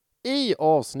I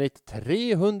avsnitt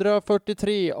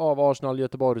 343 av Arsenal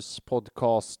Göteborgs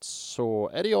Podcast så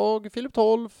är det jag, Filip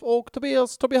och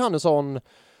Tobias Hannesson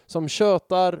som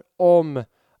tjötar om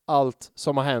allt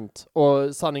som har hänt.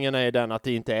 Och sanningen är den att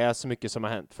det inte är så mycket som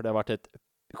har hänt, för det har varit ett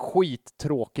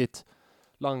skittråkigt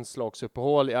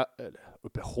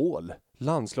landslagsuppehåll.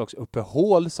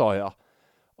 Landslagsuppehåll sa jag.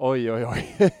 Oj.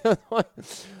 Oj.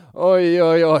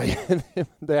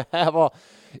 Det här var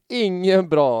ingen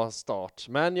bra start.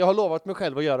 Men jag har lovat mig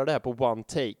själv att göra det här på one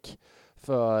take.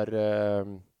 För,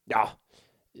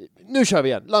 nu kör vi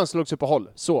igen. Landslagsuppehåll.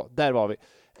 Så, där var vi.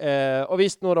 Och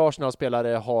visst, några Arsenal-spelare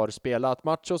har spelat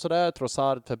match och sådär.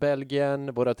 Trossard för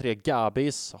Belgien. Våra 3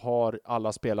 Gabis har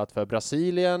alla spelat för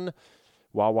Brasilien.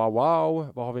 Wow.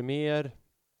 Vad har vi mer?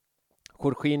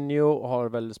 Jorginho har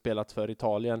väl spelat för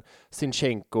Italien.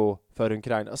 Zinchenko för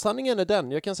Ukraina. Sanningen är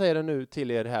den, jag kan säga det nu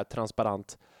till er här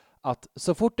transparent, att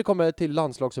så fort det kommer till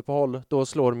landslagsuppehåll, då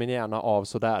slår min hjärna av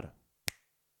så där.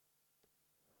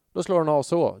 Då slår den av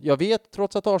så. Jag vet,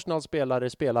 trots att Arsenal-spelare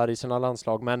spelar i sina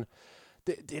landslag, men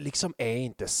det liksom är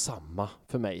inte samma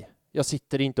för mig. Jag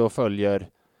sitter inte och följer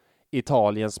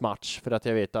Italiens match för att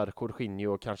jag vet att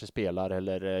Jorginho kanske spelar,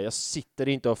 eller jag sitter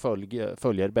inte och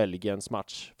följer Belgiens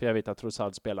match för jag vet att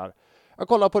Trossard spelar. Jag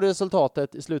kollar på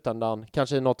resultatet i slutändan,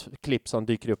 kanske något klipp som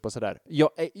dyker upp och sådär.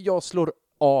 Jag slår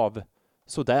av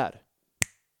sådär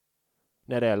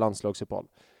när det är landslagsuppehåll.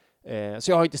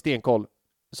 Så jag har inte stenkoll,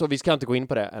 så vi ska inte gå in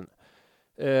på det än.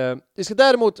 Vi ska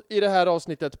däremot i det här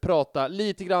avsnittet prata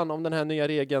lite grann om den här nya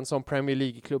regeln som Premier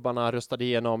League-klubbarna röstade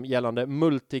igenom gällande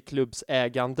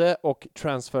mulitklubbsägande och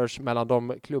transfers mellan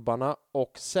de klubbarna.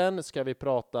 Och sen ska vi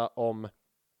prata om,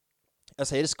 jag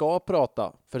säger ska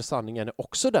prata, för sanningen är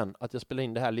också den att jag spelar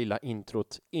in det här lilla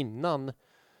introt innan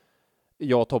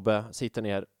jag och Tobbe sitter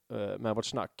ner med vårt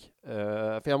snack.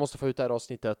 För jag måste få ut det här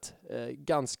avsnittet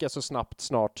ganska så snabbt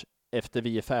snart efter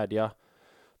vi är färdiga.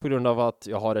 På grund av att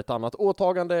jag har ett annat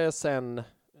åtagande sen.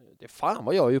 Det är fan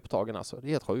vad jag är upptagen alltså. Det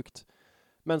är helt sjukt.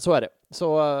 Men så är det.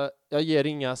 Så jag ger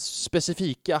inga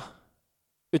specifika,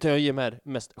 utan jag ger mer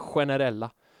mest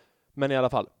generella. Men i alla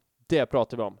fall, det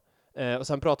pratar vi om. Och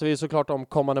sen pratar vi såklart om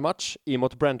kommande match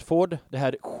emot Brentford. Det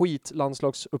här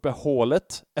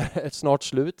landslagsuppehållet är snart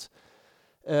slut.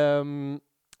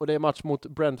 Och det är match mot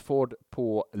Brentford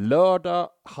på lördag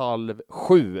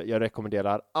 6:30. Jag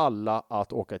rekommenderar alla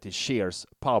att åka till Cheers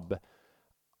pub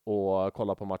och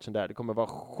kolla på matchen där. Det kommer vara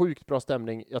sjukt bra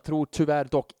stämning. Jag tror tyvärr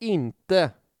dock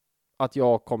inte att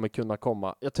jag kommer kunna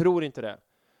komma. Jag tror inte det.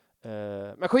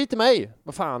 Men skit i mig.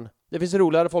 Vad fan. Det finns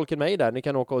roligare folk än mig där. Ni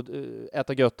kan åka och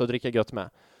äta gött och dricka gött med.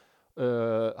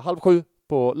 6:30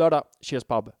 på lördag. Cheers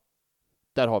pub.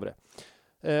 Där har vi det.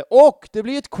 Och det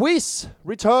blir ett quiz.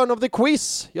 Return of the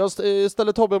quiz. Jag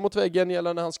ställer Tobbe mot väggen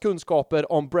gällande hans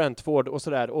kunskaper om Brentford och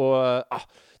sådär. Och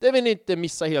det vill ni inte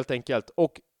missa helt enkelt.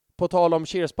 Och på tal om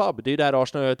Cheers pub, det är där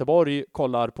Arsenal Göteborg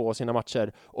kollar på sina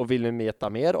matcher. Och vill ni veta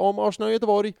mer om Arsenal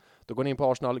Göteborg, då går ni in på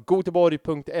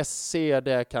arsenalgoteborg.se.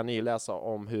 Där kan ni läsa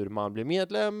om hur man blir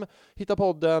medlem, hitta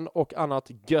podden och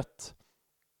annat gött.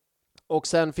 Och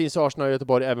sen finns Arsenal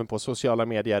Göteborg även på sociala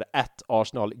medier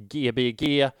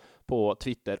 @arsenalgbg på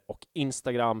Twitter och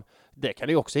Instagram. Där kan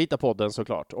ni också hitta podden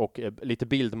såklart. Och lite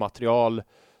bildmaterial,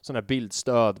 sån här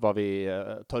bildstöd vad vi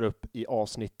tar upp i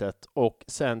avsnittet. Och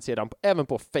sen sedan även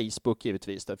på Facebook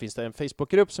givetvis. Där finns det en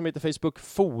Facebookgrupp som heter Facebook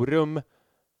Forum.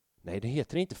 Nej, det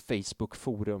heter inte Facebook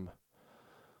Forum.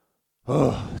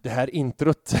 Det här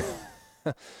introt.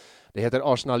 Det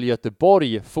heter Arsenal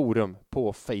Göteborg Forum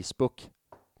på Facebook.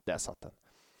 Där satt den.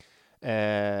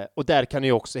 Och där kan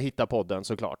ni också hitta podden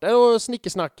såklart. Och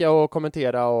snickesnacka och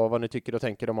kommentera och vad ni tycker och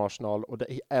tänker om Arsenal. Och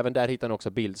även där hittar ni också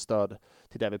bildstöd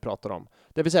till det vi pratar om.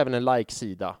 Det finns även en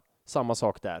like-sida. Samma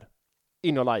sak där.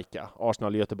 In och likea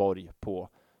Arsenal Göteborg på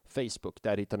Facebook.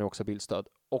 Där hittar ni också bildstöd.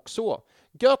 Och så.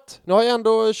 Gött! Nu har jag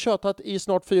ändå tjötat i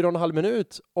snart 4,5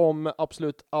 minut om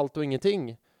absolut allt och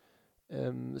ingenting.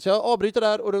 Så jag avbryter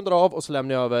där och rundar av och så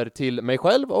lämnar jag över till mig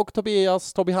själv och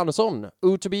Tobias Hannesson.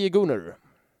 To be a gooner.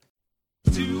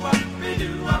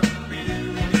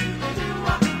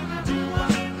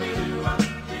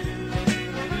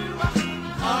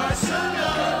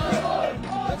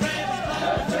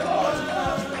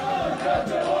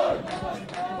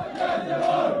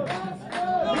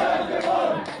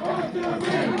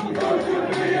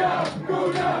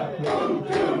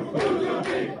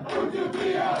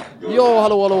 Ja,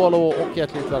 hallå och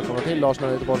hjärtligt välkomna till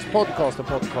Arsenal Göteborgs Podcast, en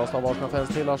podcast av Arsenal-fans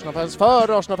till Arsenal-fans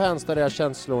för Arsenal-fans, där det är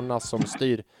känslorna som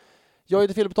styr. Jag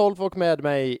heter Filip och med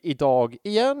mig idag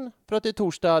igen, för att det är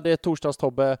torsdag, det är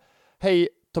torsdagstobbe. Hej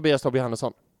Tobias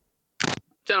Hannesson.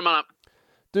 Tjena manna.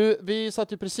 Du, vi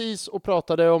satt ju precis och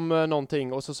pratade om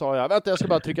någonting och så sa jag, vänta jag ska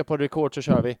bara trycka på rekord så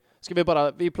kör vi.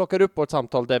 Vi plockar upp vårt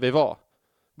samtal där vi var.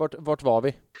 Vart var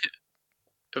vi?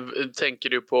 Tänker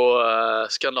du på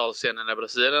skandal-scenen i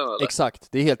Brasilien eller?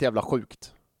 Exakt, det är helt jävla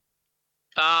sjukt.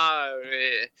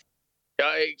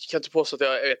 Jag kan inte påstå att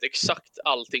jag vet exakt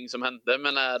allting som hände,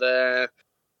 men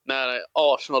när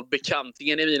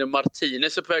Arsenal-bekantingen Emilio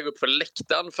Martinez är på väg upp för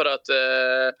läktaren för att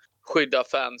skydda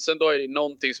fansen, då är det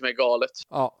någonting som är galet.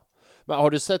 Ja. Men har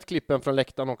du sett klippen från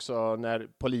läktaren också när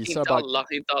poliser inte alla.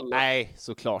 Nej,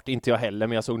 såklart. Inte jag heller,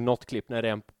 men jag såg något klipp när det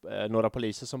är några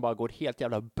poliser som bara går helt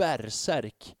jävla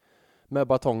bärsärk med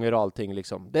batonger och allting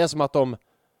liksom. Det är som att de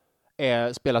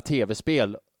spelar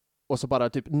tv-spel och så bara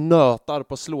typ nötar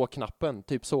på slå-knappen,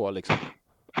 typ så liksom.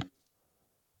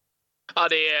 Ja,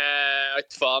 det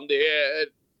är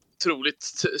otroligt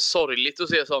sorgligt att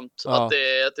se sånt. Ja. Att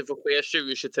det får ske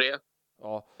 2023.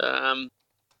 Ja.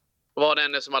 Vad det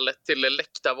än är som har lett till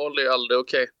läktarvåld är aldrig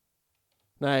okej.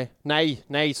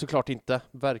 Nej, såklart inte.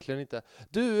 Verkligen inte.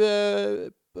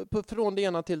 Du, från det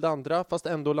ena till det andra, fast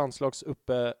ändå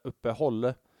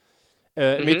landslagsuppehåll.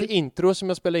 Mitt intro som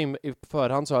jag spelade in i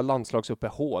förhand så har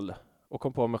landslagsuppehåll. Och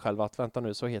kom på mig själv att, vänta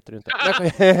nu, så heter det inte.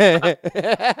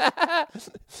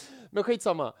 Men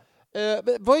skitsamma.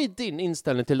 Vad är din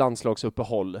inställning till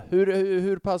landslagsuppehåll?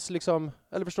 Hur pass liksom,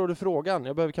 eller förstår du frågan?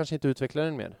 Jag behöver kanske inte utveckla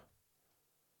den mer.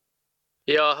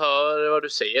 Jag hör vad du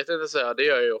säger, det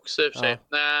gör jag ju också i och för sig.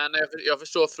 Ja. Nej, jag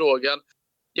förstår frågan.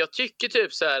 Jag tycker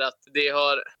typ så här att det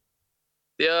har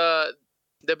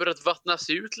börjat vattnas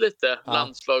ut lite,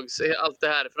 landslags, allt det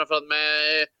här. Framförallt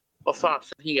med, vad fan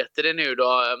heter det nu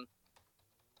då?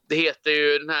 Det heter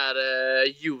ju den här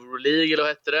Euroleague, eller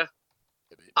vad heter det?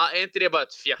 Är inte det bara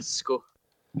ett fiasko?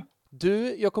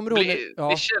 Du, jag kommer ihåg...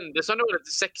 Det kändes som det var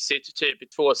lite sexigt typ i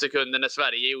 2 sekunder när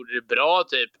Sverige gjorde det bra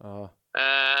typ. Ja.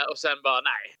 Och sen bara,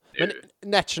 nej.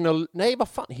 Men vad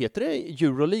fan heter det?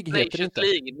 Euroleague heter det inte.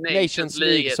 Nations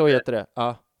League, så heter det.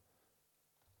 Ja.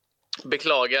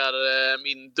 Beklagar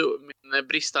min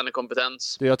bristande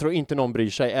kompetens. Du, jag tror inte någon bryr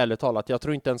sig, ärligt talat. Jag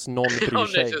tror inte ens någon bryr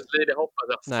sig. Nations League, det hoppas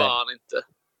jag fan inte.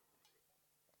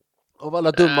 Av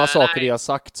alla dumma saker jag har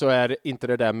sagt så är inte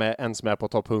det där med ens med på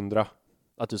topp 100.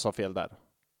 Att du sa fel där.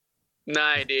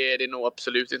 Nej, det är nog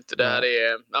absolut inte. Det här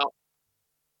är...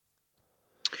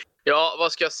 Ja,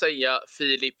 vad ska jag säga,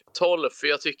 Filip? 12. För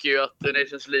jag tycker ju att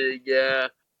Nations League...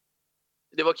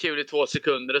 det var kul i 2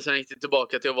 sekunder och sen gick det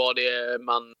tillbaka till vad det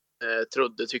man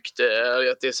tyckte.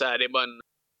 Att det är så här, det är bara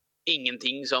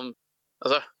ingenting som...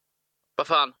 Alltså, vad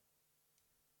fan?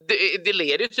 Det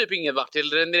leder ju typ ingen vart till.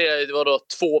 Det var då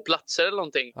 2 platser eller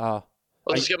någonting. Ja.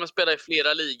 Och så ska man spela i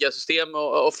flera ligasystem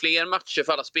och fler matcher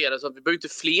för alla spelare. Så vi behöver inte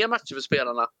fler matcher för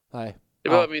spelarna. Nej. Det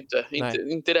behöver vi inte.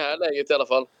 Inte i det här läget i alla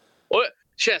fall. Och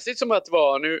känns det som att det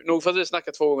var... Nog för att vi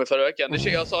snackade 2 gånger förra veckan.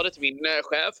 Jag sa det till min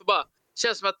chef och bara...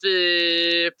 Känns som att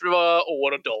det var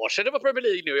år och dagar sedan det var Premier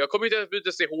League nu. Jag kommer inte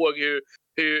ens ihåg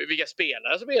vilka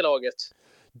spelare som är i laget.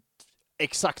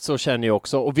 Exakt så känner jag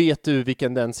också. Och vet du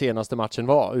vilken den senaste matchen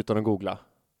var utan att googla?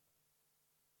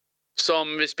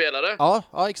 Som vi spelade?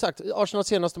 Ja, exakt. Arsenals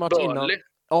senaste match innan.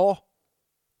 Ja.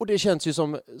 Och det känns ju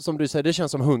som du säger, det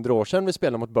känns som 100 år sedan vi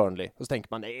spelade mot Burnley. Och så tänker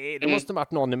man, nej, det måste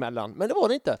varit någon emellan. Men det var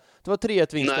det inte. Det var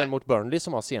 3-1 vinsten mot Burnley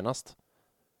som var senast.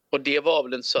 Och det var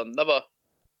väl en söndag, va?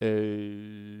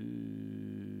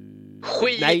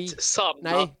 Skitsamma.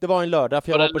 Nej, det var en lördag.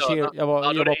 För jag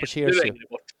var på Cheers.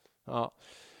 Ja.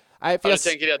 Nej, för jag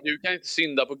tänker att du kan inte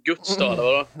synda på Guds dag, eller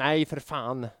vadå? Nej, för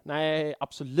fan. Nej,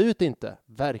 absolut inte.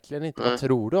 Verkligen inte. Vad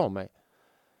tror du om mig?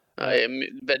 Nej,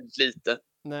 väldigt lite.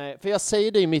 Nej, för jag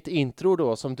säger det i mitt intro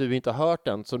då, som du inte har hört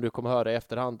än, som du kommer höra i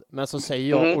efterhand. Men så säger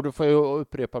jag, och då får jag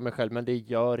upprepa mig själv, men det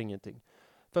gör ingenting.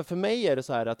 För mig är det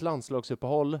så här att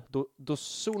landslagsuppehåll, då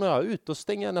zonar jag ut, då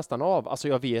stänger jag nästan av. Alltså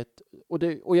jag vet,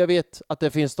 och jag vet att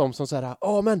det finns de som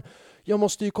säger, men jag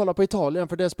måste ju kolla på Italien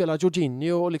för det spelar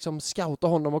Jorginho och liksom scouta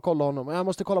honom och kolla honom. Jag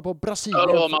måste kolla på Brasilien.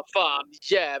 Ja, då har man fan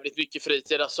jävligt mycket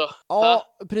fritid alltså.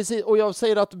 Ja, precis. Och jag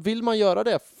säger att vill man göra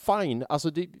det, fine. Alltså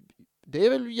det är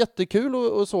väl jättekul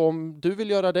och så om du vill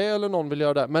göra det eller någon vill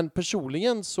göra det. Men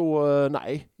personligen så,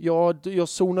 nej. Jag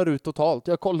zonar ut totalt.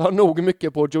 Jag kollar nog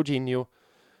mycket på Jorginho.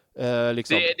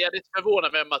 Liksom. Det hade inte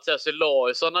förvånat mig om Mattias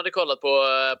Larsson hade kollat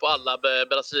på alla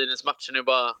Brasiliens matcher nu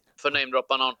bara för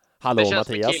namedroppa någon. Hallå det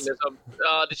Mattias.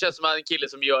 Det känns som en kille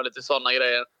som gör lite sådana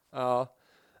grejer. Ja.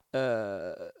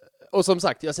 Och som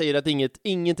sagt, jag säger att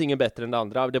ingenting är bättre än det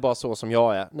andra. Det är bara så som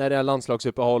jag är. När det är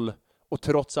landslagsuppehåll och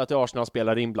trots att Arsenal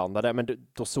spelar inblandade, men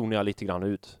då zonar jag lite grann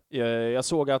ut. Jag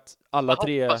såg att alla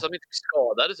tre... Jag hoppas att de inte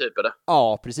skadade typ eller?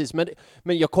 Ja, precis. Men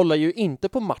jag kollar ju inte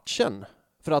på matchen.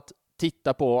 För att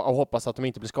titta på och hoppas att de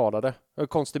inte blir skadade. Det är en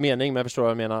konstig mening, men jag förstår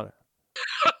vad jag menar.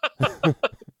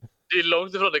 Det är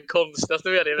långt ifrån det konstigaste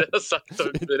vi har sagt.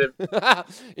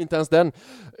 Inte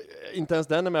ens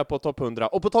den är med på topp 100.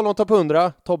 Och på tal om topp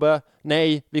 100, Tobbe,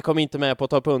 nej, vi kom inte med på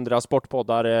topp 100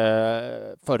 sportpoddar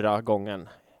förra gången.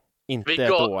 Inte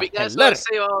då heller.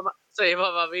 Säg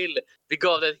vad man vill. Vi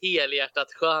gav det en helhjärtat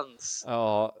chans.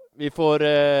 Ja, vi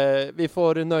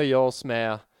får nöja oss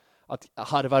med att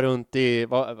harva runt i,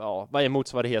 vad är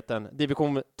motsvarigheten?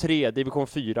 Division 3, division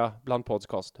 4 bland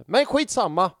podcast. Men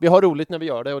skitsamma, vi har roligt när vi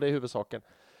gör det och det är huvudsaken.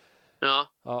 Ja.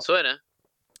 Så är det.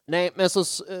 Nej, men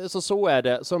så är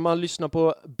det. Så om man lyssnar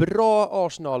på bra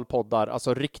Arsenal-poddar,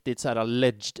 alltså riktigt så här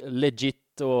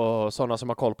legit och sådana som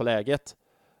har koll på läget,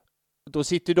 då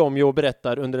sitter de ju och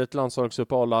berättar under ett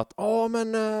landslagsuppehåll att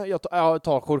jag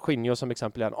tar Jorginho som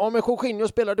exempel igen. Men Jorginho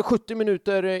spelade 70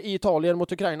 minuter i Italien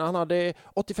mot Ukraina. Han hade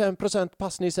 85%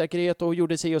 passningssäkerhet och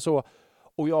gjorde sig och så.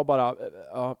 Och jag bara,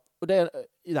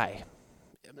 nej.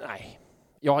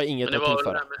 Jag har inget att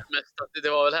tillföra. Det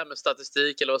var väl här med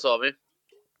statistik, eller vad sa vi?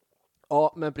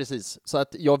 Ja, men precis. Så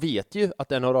att jag vet ju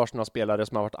att en av Arsenal-spelare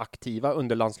som har varit aktiva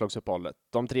under landslagsuppehållet,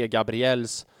 de 3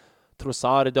 Gabriels,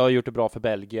 Trossard har gjort det bra för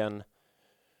Belgien,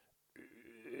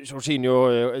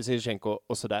 Jorginho, Zinchenko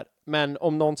och sådär. Men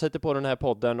om någon sätter på den här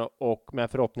podden och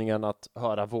med förhoppningen att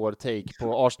höra vår take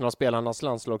på Arsenal-spelarnas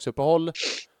landslagsuppehåll,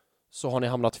 så har ni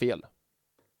hamnat fel.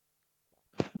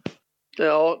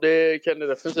 Ja, det kan ni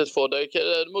definitivt få.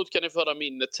 Däremot kan ni föra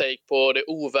min take på det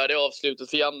ovärdiga avslutet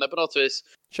för Janne på något vis.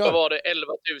 Kör. Då var det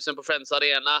 11 000 på Friends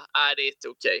Arena. Det är inte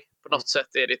okej. På något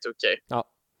sätt är det inte okej. Ja.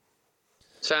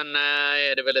 Sen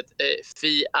är det väl ett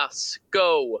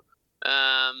fiasko.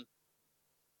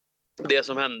 Det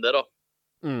som hände då.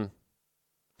 Mm.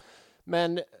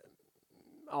 Men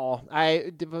ja,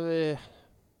 nej, det var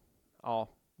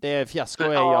det är fiasko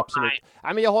är ju absolut.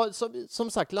 Nej, men jag har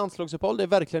som sagt landslagsuppehåll, det är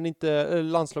verkligen inte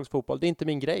landslagsfotboll, det är inte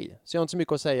min grej. Så jag har inte så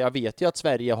mycket att säga. Jag vet ju att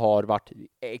Sverige har varit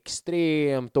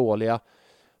extremt dåliga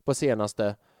på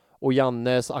senaste, och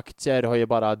Jannes aktier har ju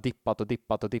bara dippat. Och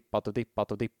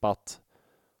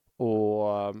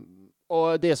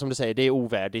det är som du säger, det är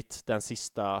ovärdigt, den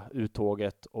sista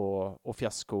uttåget och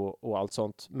fiasko och allt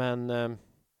sånt. Men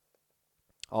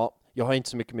jag har inte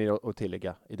så mycket mer att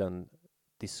tillägga i den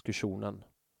diskussionen.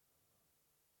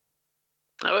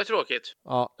 Det var tråkigt.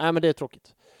 Ja, nej, men det är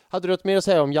tråkigt. Hade du något mer att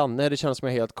säga om Janne? Det känns som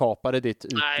jag helt kapade ditt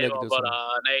utlägg. Nej, det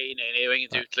var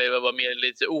inget utlägg. Det var bara mer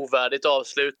lite ovärdigt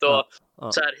avslut. Och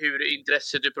så här, hur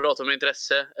intresset, du pratade om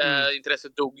intresse.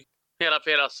 Intresset dog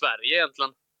för hela Sverige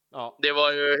egentligen. Ja. Det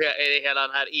var ju hela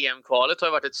den här EM-kvalet har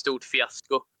ju varit ett stort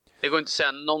fiasko. Det går inte att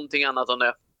säga någonting annat om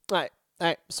det.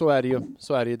 Nej, så är det ju.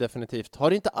 Så är det ju definitivt.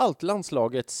 Har inte allt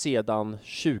landslaget sedan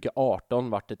 2018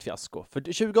 varit ett fiasko? För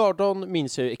 2018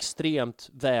 minns jag ju extremt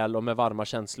väl och med varma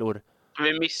känslor.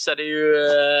 Vi missade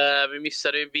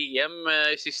ju VM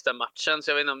i sista matchen,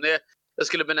 så jag vet inte om jag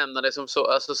skulle benämna det som så,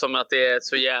 alltså som att det är ett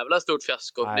så jävla stort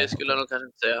fiasko. Nej, det skulle jag nog kanske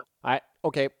inte säga. Nej,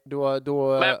 okej. Då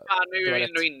men fan, nu är vi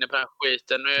ändå inne på den här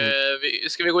skiten.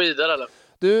 Ska vi gå vidare eller?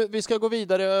 Du, vi ska gå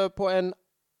vidare på en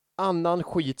annan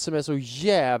skit som är så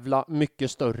jävla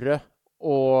mycket större,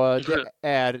 och det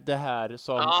är det här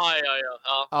som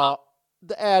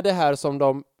det är det här som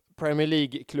de Premier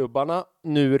League-klubbarna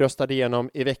nu röstade igenom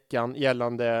i veckan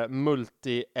gällande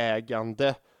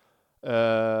multiägande,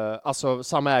 alltså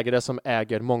samma ägare som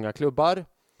äger många klubbar,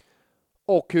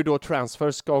 och hur då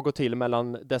transfer ska gå till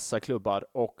mellan dessa klubbar.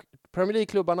 Och Premier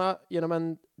League-klubbarna genom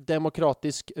en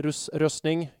demokratisk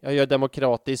röstning, jag gör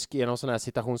demokratisk genom sådana här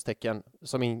citationstecken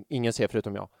som ingen ser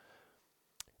förutom jag,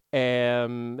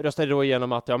 röstade då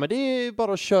igenom att men det är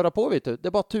bara att köra på, vet du. Det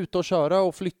är bara att tuta och köra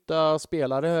och flytta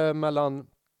spelare mellan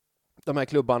de här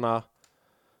klubbarna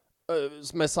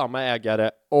med samma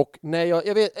ägare. Och nej,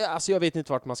 jag vet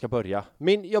inte vart man ska börja.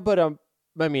 Jag börjar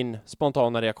med min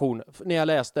spontana reaktion. När jag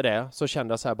läste det så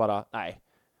kände jag så här bara, nej.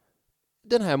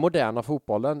 Den här moderna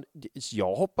fotbollen,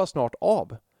 jag hoppar snart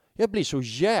av. Jag blir så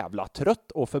jävla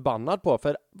trött och förbannad på,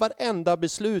 för varenda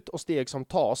beslut och steg som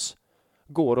tas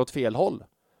går åt fel håll.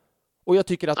 Och jag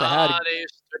tycker att det här... det är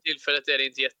just för tillfället är det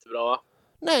inte jättebra, va?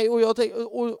 Nej,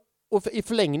 och i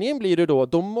förlängningen blir det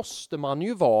då måste man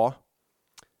ju vara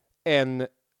en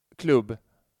klubb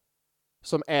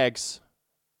som ägs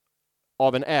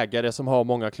av en ägare som har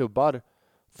många klubbar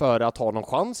för att ha någon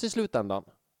chans i slutändan.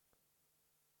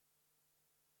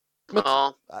 Men,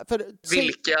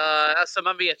 alltså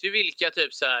man vet ju vilka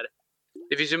typ så här.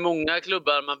 Det finns ju många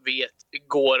klubbar man vet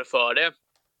går för det.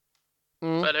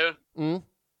 Eller hur?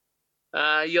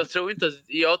 Jag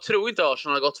tror inte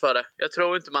Arsenal har gått för det. Jag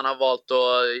tror inte man har valt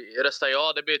att rösta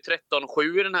ja. Det blir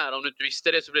 13-7 i den här. Om du inte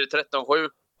visste det så blir det 13-7.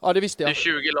 Ja, det visste jag. Det är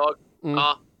 20 lag.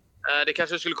 Ja. Det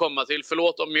kanske skulle komma till.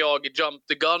 Förlåt om jag jump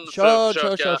the gun för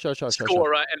att försöka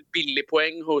skåra en billig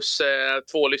poäng hos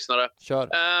 2 lyssnare. Kör.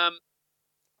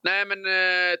 Nej, men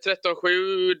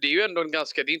 13-7, det är ju ändå en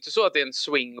ganska... Det är inte så att det är en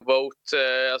swing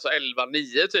vote, alltså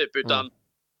 11-9 typ, utan...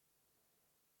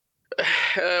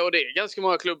 Och det är ganska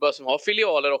många klubbar som har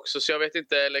filialer också, så jag vet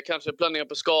inte, eller kanske planerar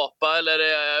på att skapa, eller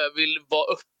vill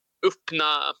vara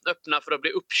öppna för att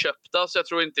bli uppköpta. Så jag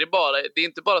tror inte det är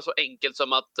inte bara så enkelt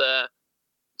som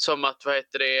att vad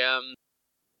heter det,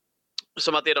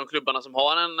 som att det är de klubbarna som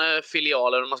har en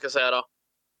filial, eller vad man ska säga då.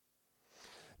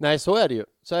 Nej, så är det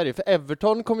ju. För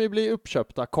Everton kommer bli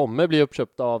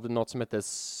uppköpta av något som heter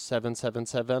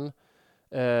 777.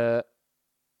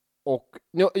 Och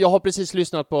jag har precis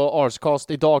lyssnat på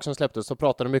Arscast idag som släpptes och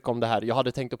pratade mycket om det här. Jag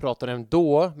hade tänkt att prata om det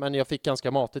då, men jag fick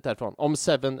ganska matigt härifrån. Om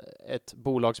ett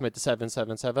bolag som heter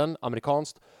 777,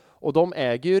 amerikanskt. Och de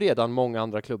äger ju redan många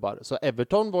andra klubbar. Så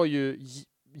Everton var ju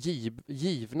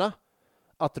givna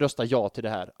att rösta ja till det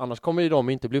här. Annars kommer ju de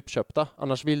inte bli uppköpta.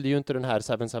 Annars vill ju inte den här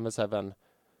 777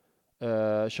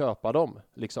 köpa dem,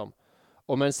 liksom.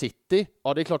 Och Men City,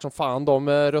 ja, det är klart som fan de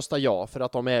röstar ja, för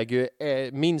att de äger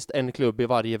ju minst en klubb i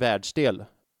varje världsdel.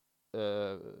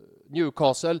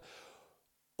 Newcastle,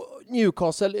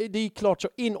 det är klart så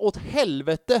inåt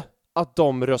helvete att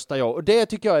de röstar ja. Och det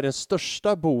tycker jag är den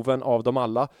största boven av dem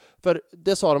alla. För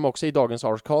det sa de också i dagens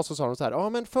Arsenal, så sa de så här, ja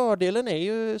men fördelen är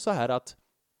ju så här att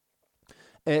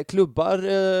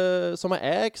klubbar som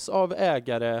ägs av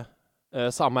ägare,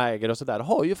 samma ägare och sådär,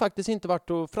 har ju faktiskt inte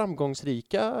varit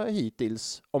framgångsrika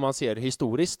hittills om man ser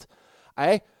historiskt.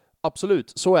 Nej,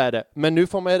 absolut, så är det. Men nu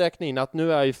får man ju räkna in att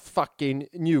nu är ju fucking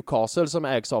Newcastle som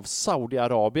ägs av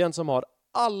Saudiarabien som har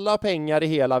alla pengar i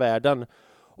hela världen.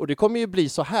 Och det kommer ju bli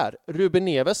så här. Ruben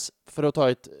Neves, för att ta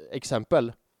ett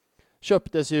exempel,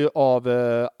 köptes ju av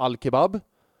Al-Kebab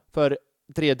för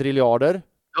 3 driljarder.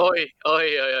 Oj,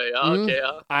 okej,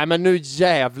 ja. Nej, men nu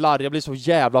jävlar, jag blir så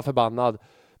jävla förbannad.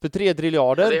 För 3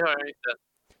 driljarder. Ja, det hör jag inte.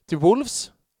 Till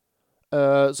Wolves.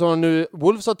 Så nu,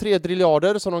 Wolves har 3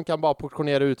 driljarder så de kan bara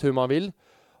portionera ut hur man vill.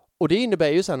 Och det innebär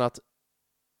ju sen att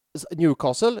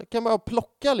Newcastle kan bara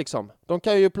plocka liksom. De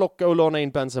kan ju plocka och låna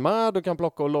in Benzema, de kan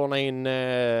plocka och låna in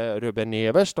Ruben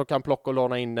Neves, de kan plocka och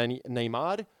låna in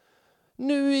Neymar.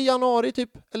 Nu i januari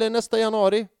typ, eller nästa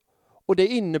januari. Och det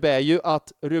innebär ju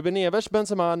att Ruben Neves,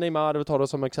 Benzema, Neymar, vi tar det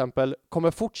som exempel,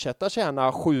 kommer fortsätta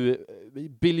tjäna 7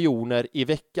 biljoner i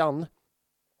veckan.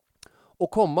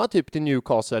 Och komma typ till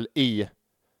Newcastle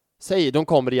säg de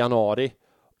kommer i januari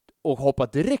och hoppa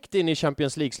direkt in i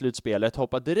Champions League-slutspelet,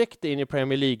 hoppa direkt in i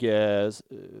Premier League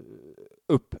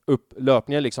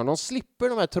upplöpningen liksom. De slipper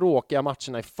de här tråkiga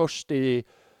matcherna först i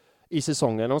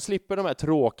säsongen. De slipper de här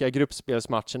tråkiga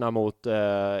gruppspelsmatcherna mot,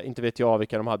 inte vet jag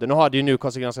vilka de hade. Nu hade ju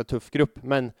Newcastle en ganska tuff grupp,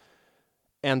 men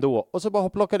ändå. Och så bara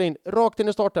plocka in rakt in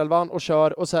i startelvan och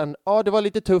kör. Och sen, ja det var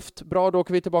lite tufft. Bra, då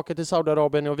åker vi tillbaka till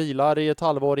Saudiarabien och vilar i ett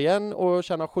halvår igen och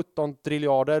tjänar 17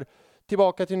 triljarder.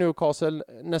 Tillbaka till Newcastle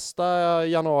nästa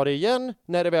januari igen,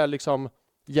 när det väl liksom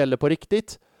gäller på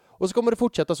riktigt. Och så kommer det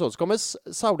fortsätta så. Så kommer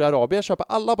Saudiarabien köpa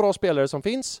alla bra spelare som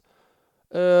finns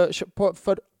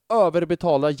för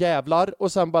överbetalda jävlar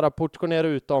och sen bara portionera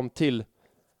ut dem till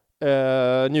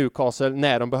Newcastle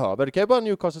när de behöver. Det kan ju bara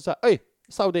Newcastle säga, oj,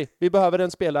 Saudi, vi behöver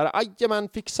en spelare. Ajamän,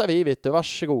 fixar vi, vet du,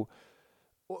 varsågod.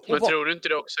 Men tror du inte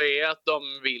det också är att de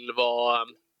vill vara...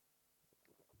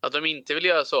 Att de inte vill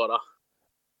göra så då?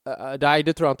 Nej,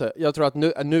 det tror jag inte. Jag tror att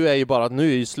nu är ju bara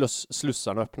nu är ju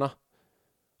slussarna öppna.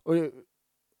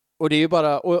 Och det är ju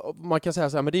bara, och man kan säga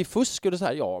så här, men det är fusk och det så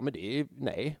här, ja, men det är,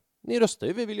 nej. Ni röstar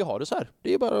ju, vi vill ju ha det så här.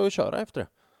 Det är bara att köra efter det.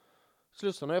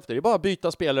 Slussarna efter. Det är bara att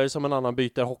byta spelare som en annan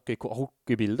byter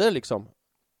hockeybilder liksom.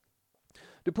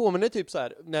 Du påminner typ så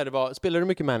här, spelade du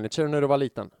mycket manager när du var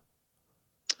liten?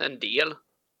 En del.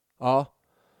 Ja.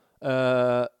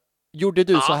 Gjorde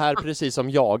du så här precis som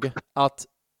jag, att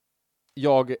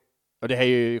och det här är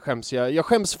ju jag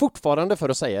skäms fortfarande för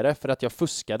att säga det, för att jag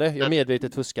fuskade. Jag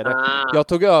medvetet fuskade. Jag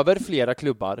tog över flera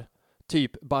klubbar.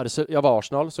 Typ jag var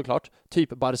Arsenal såklart. Typ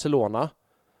Barcelona.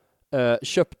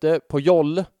 Köpte på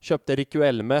Joll. Köpte Riku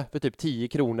Elme för typ 10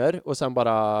 kronor. Och sen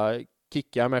bara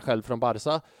kickade jag mig själv från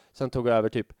Barca. Sen tog jag över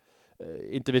typ,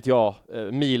 inte vet jag,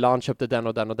 Milan, köpte den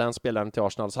och den och den spelaren till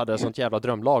Arsenal. Så hade jag sånt jävla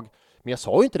drömlag. Men jag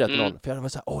sa ju inte det till någon. För jag var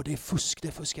så här, det är fusk,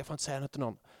 jag får inte säga något till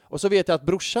någon. Och så vet jag att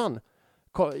brorsan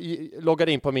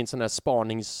loggade in på min sån här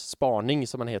spaning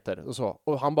som man heter och så.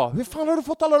 Och han bara, hur fan har du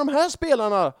fått alla de här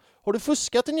spelarna? Har du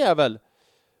fuskat en jävel?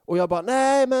 Och jag bara,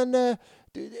 nej men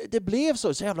det blev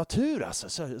så jävla tur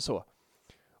alltså. Så.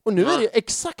 Och nu är det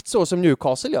exakt så som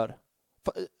Newcastle gör.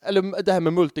 Eller det här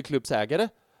med mulitklubbsägare.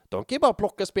 De kan ju bara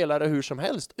plocka spelare hur som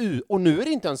helst. Och nu är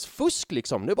det inte ens fusk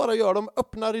liksom. Nu bara gör de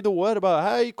öppna ridåer. Bara,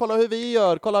 hej, kolla hur vi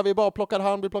gör. Kolla, vi bara plockar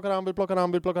han, vi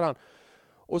plockar han.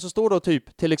 Och så står då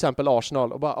typ till exempel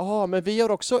Arsenal och bara, men vi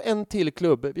har också en till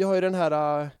klubb. Vi har ju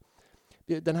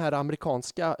den här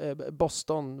amerikanska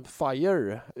Boston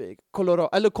Fire.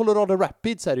 Colorado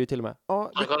Rapids är det ju till och med.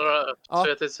 Så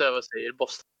vet inte vad säger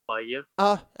Boston Fire.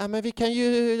 Ja, men vi kan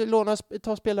ju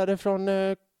ta spelare från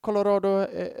Colorado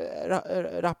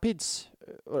Rapids.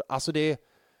 Alltså det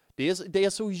är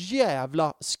så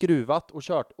jävla skruvat och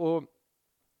kört. Och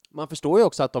man förstår ju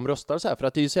också att de röstar så här för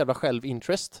att det är ju så jävla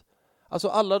självintrest. Alltså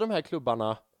alla de här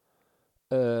klubbarna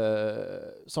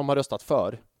som har röstat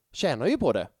för tjänar ju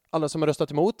på det. Alla som har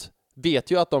röstat emot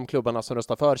vet ju att de klubbarna som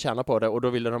röstar för tjänar på det och då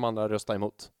vill de andra rösta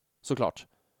emot. Såklart.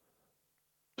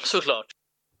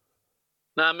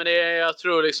 Nej, men jag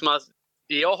tror liksom att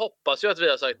jag hoppas ju att vi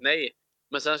har sagt nej.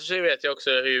 Men sen så vet jag också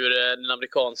hur den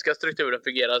amerikanska strukturen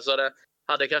fungerar. Så det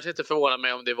hade kanske inte förvånat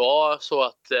mig om det var så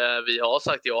att vi har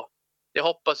sagt ja. Jag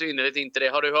hoppas ju innerligt inte det.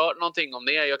 Har du hört någonting om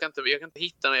det? Jag kunde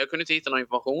inte hitta någon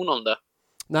information om det.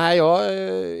 Nej,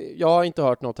 jag har inte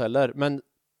hört något heller. Men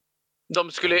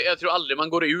jag tror aldrig man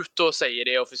går ut och säger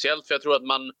det officiellt. För jag tror att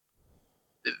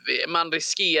man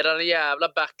riskerar en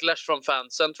jävla backlash från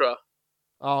fansen, tror jag.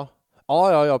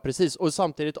 Ja, precis. Och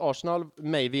samtidigt Arsenal,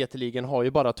 mig veteligen, har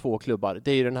ju bara 2 klubbar.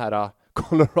 Det är ju den här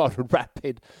Colorado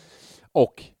Rapid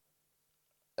och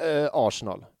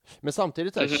Arsenal. Men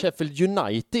samtidigt är Sheffield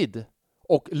United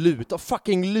och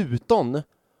Luton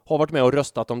har varit med och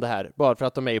röstat om det här bara för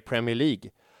att de är i Premier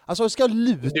League. Alltså ska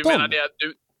Luton...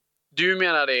 Du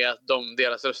menar det att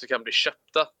deras röster kan bli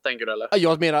köpta, tänker du eller?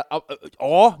 Jag menar,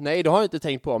 nej, det har jag inte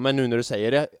tänkt på, men nu när du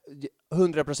säger det,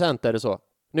 100% är det så.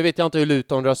 Nu vet jag inte hur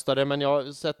Luton röstade, men jag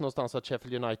har sett någonstans att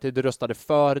Sheffield United röstade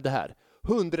för det här.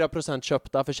 100%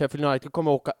 köpta, för Sheffield United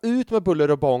kommer åka ut med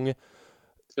buller och bång.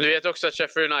 Du vet också att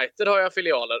Sheffield United har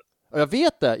filialer. Jag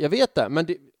vet det, men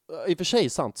det är i och för sig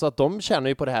sant, så att de tjänar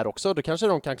ju på det här också. Då kanske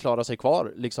de kan klara sig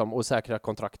kvar liksom, och säkra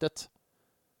kontraktet.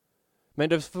 Men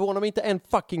det förvånar mig inte en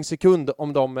fucking sekund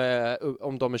om de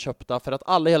är köpta, för att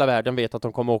alla i hela världen vet att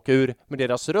de kommer åka ur, men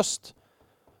deras röst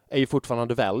är ju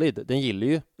fortfarande valid. Den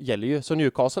gäller ju. Så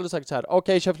Newcastle har sagt så här,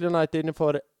 okej, Sheffield United, ni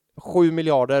får 7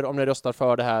 miljarder om ni röstar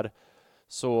för det här.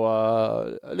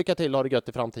 Så lycka till, ha det gött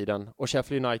i framtiden. Och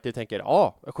Sheffield United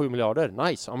tänker, 7 miljarder,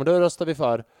 nice. Ja, men då röstar vi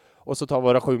för. Och så tar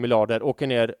våra 7 miljarder, åker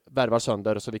ner, värvar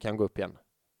sönder så vi kan gå upp igen.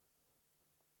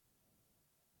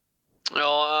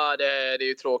 Ja, det är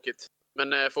ju tråkigt.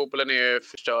 Men fotbollen är ju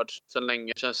förstörd sedan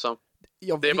länge, känns som.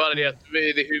 Det är bara det att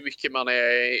hur mycket man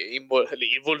är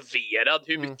involverad,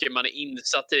 hur mycket man är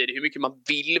insatt i det, hur mycket man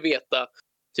vill veta,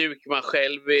 hur mycket man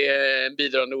själv är en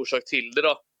bidragande orsak till det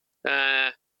då.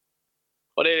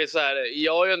 Och det är så här,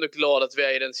 jag är ändå glad att vi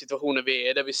är i den situationen vi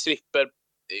är, där vi slipper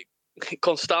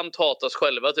konstant hata oss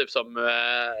själva, typ som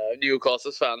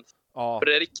Newcastles fan. Ja. För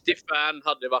en riktig fan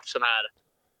hade det varit sån här,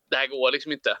 det här går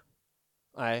liksom inte.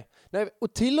 Nej,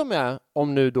 och till och med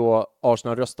om nu då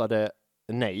Arsenal röstade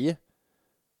nej,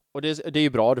 och det är ju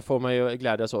bra, det får man ju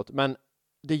glädjas åt, men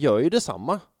det gör ju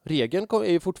detsamma. Regeln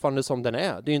är ju fortfarande som den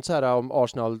är. Det är ju inte så här om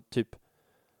Arsenal typ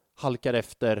halkar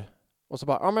efter och så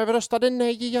bara, men vi röstade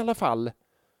nej i alla fall.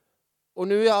 Och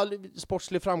nu är all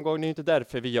sportslig framgång, det är inte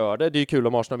därför vi gör det. Det är ju kul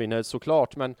om Arsenal vinner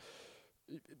såklart, men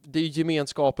det är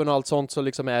gemenskapen och allt sånt som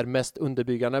liksom är mest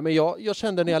underbyggande. Men jag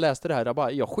kände när jag läste det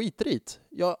här, jag skiter i det.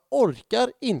 Jag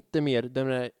orkar inte mer den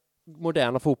här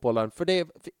moderna fotbollen, för det är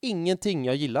ingenting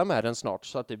jag gillar med den snart.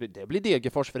 Så att det blir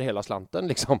Degerfors för hela slanten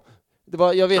liksom.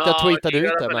 Jag vet, jag tweetade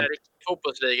ut det. Men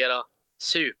fotbollsliga då.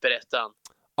 Superettan.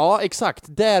 Ja, exakt.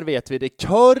 Där vet vi det.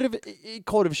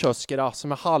 Korvkiosker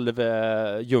som är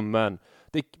halvljummen.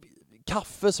 Det är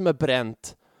kaffe som är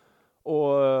bränt.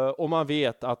 Och man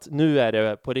vet att nu är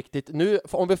det på riktigt. Nu,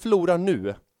 om vi förlorar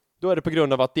nu, då är det på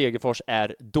grund av att Degerfors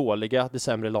är dåliga, det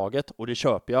sämre laget. Och det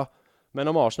köper jag. Men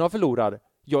om Arsenal förlorar,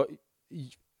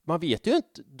 man vet ju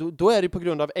inte. Då är det på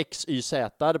grund av X, Y,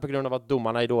 Z. Det är på grund av att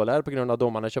domarna är dåliga. På grund av att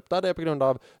domarna är köpta. Det är på grund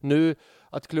av nu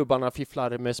att klubbarna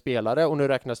fifflar med spelare. Och nu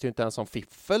räknas det ju inte ens som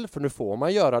fiffel. För nu får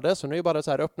man göra det. Så nu är det bara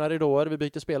så här, öppna ridåer. Vi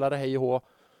byter spelare, hej och hå.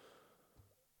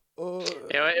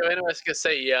 Jag vet inte vad jag ska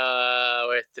säga,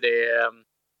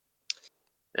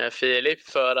 Filip,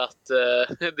 för att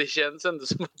det känns ändå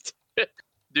som att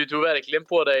du tog verkligen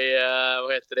på dig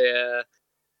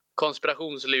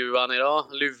konspirationsluvan idag.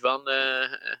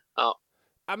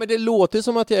 Ja, men det låter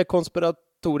som att jag är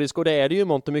konspiratorisk, och det är det ju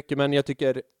mångt och mycket, men jag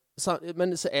tycker,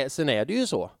 men sen är det ju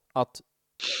så att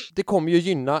det kommer ju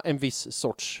gynna en viss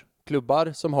sorts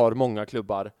klubbar som har många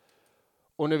klubbar.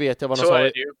 Och nu vet jag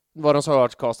vad de sa i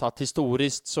Artcast, att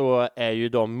historiskt så är ju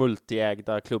de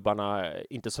multiägda klubbarna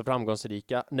inte så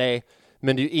framgångsrika. Nej,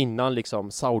 men det är ju innan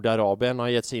liksom Saudiarabien har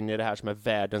gett sig in i det här som är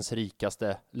världens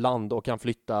rikaste land och kan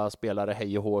flytta spelare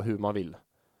hej och hå hur man vill.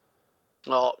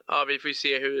 Ja, vi får ju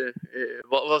se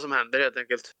vad som händer helt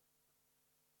enkelt.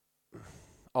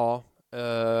 Ja,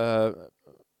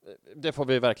 det får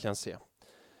vi verkligen se.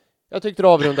 Jag tyckte du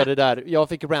avrundade där. Jag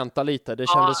fick ranta lite, det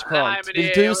kändes skönt.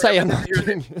 Vill du säga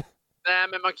någonting? Nej,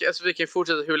 men vi kan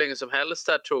fortsätta hur länge som helst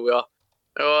här, tror jag.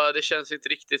 Ja, det känns inte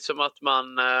riktigt som att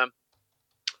man...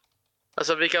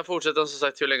 vi kan fortsätta som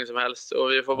sagt hur länge som helst.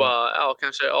 Och vi får bara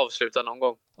kanske avsluta någon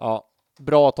gång. Ja,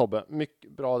 bra Tobbe.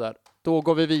 Mycket bra där. Då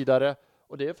går vi vidare.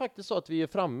 Och det är faktiskt så att vi är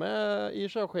framme i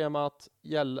körschemat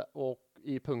och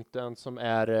i punkten som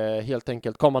är helt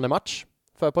enkelt kommande match.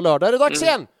 För på lördag är det dags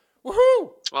igen!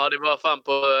 Woho! Ja, det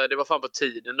var fan på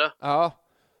tiden då. Ja.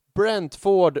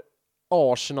 Brentford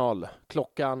Arsenal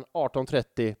klockan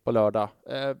 18:30 på lördag.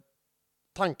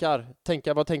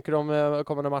 Vad tänker du om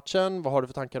kommande matchen? Vad har du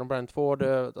för tankar om Brentford?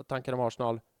 Tankar om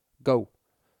Arsenal? Go!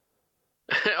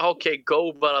 Okej,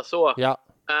 go bara så. Ja.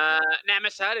 Nej,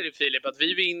 men så här är det, Filip, att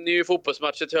vi vinner ju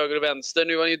fotbollsmatcher till höger och vänster.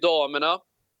 Nu var ju damerna.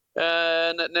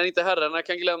 När inte herrarna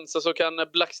kan glänsa så kan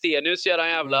Blackstenius göra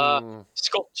en jävla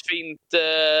skottfint.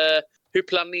 Hur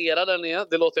planerad den är,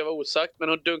 det låter jag vara osagt. Men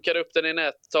hon dunkar upp den i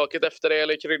nättaket efter det,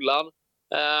 eller kryllan.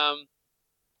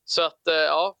 Så att,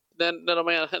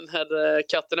 när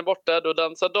katten är borta, då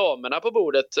dansar damerna på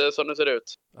bordet som det ser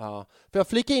ut. Ja. Får jag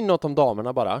flika in något om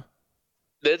damerna bara?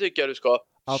 Det tycker jag du ska.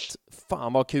 Att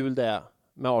fan vad kul det är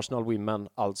med Arsenal Women,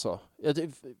 alltså.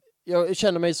 Jag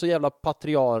känner mig så jävla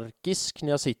patriarkisk när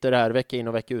jag sitter här vecka in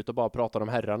och vecka ut och bara pratar om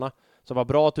herrarna. Så vad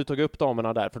bra att du tog upp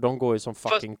damerna där, för de går ju som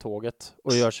fucking tåget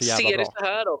och gör så jävla bra. Ser det så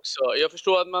här också. Jag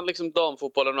förstår att man liksom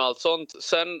damfotbollen och allt sånt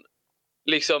sen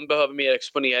liksom behöver mer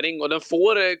exponering, och den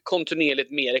får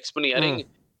kontinuerligt mer exponering.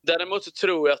 Däremot så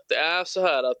tror jag att det är så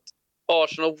här att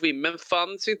Arsenal Women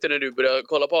fanns inte när du började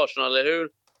kolla på Arsenal, eller hur?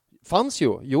 Fanns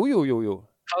ju. Jo.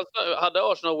 Hade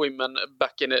Arsenal Women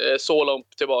så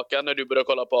långt tillbaka när du började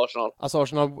kolla på Arsenal? Alltså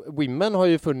Arsenal Women har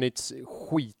ju funnits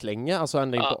skitlänge, alltså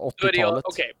ända in på 80-talet.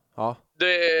 Okej. Ja.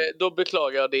 Då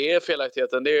beklagar jag det,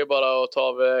 felaktigheten. Det är bara att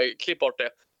klipp bort det.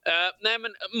 Nej,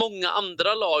 men många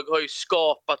andra lag har ju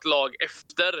skapat lag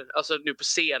efter, alltså nu på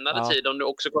senare tid, om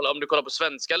du kollar på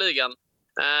svenska ligan.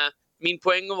 Min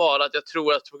poäng var att jag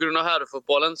tror att på grund av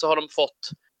herrfotbollen så har de fått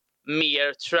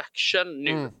mer traction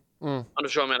nu. Om du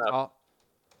förstår vad jag menar. Ja.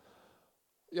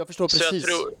 Jag förstår precis.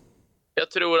 Så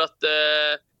jag tror att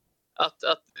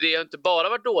det inte bara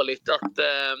varit dåligt att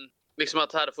liksom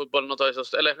att herrfotbollen har tagit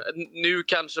så, eller nu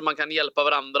kanske man kan hjälpa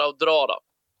varandra och dra då.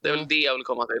 Det är väl det jag vill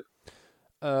komma till.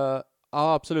 Ja,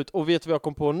 absolut. Och vet du vad jag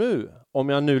kom på nu? Om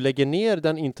jag nu lägger ner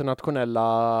den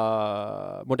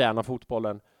internationella moderna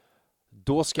fotbollen,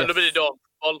 då ska då blir det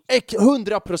damfotboll.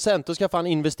 100%! Då ska jag fan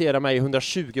investera mig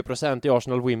 120% i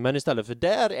Arsenal Women istället, för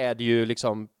där är det ju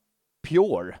liksom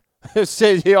pure.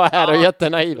 Säger jag här och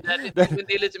jättenaiv. Det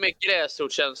är lite mer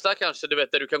gräsrotskänsla kanske, du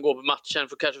vet, där du kan gå på matchen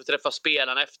för kanske träffa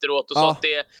spelarna efteråt och så. Att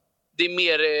det är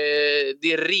mer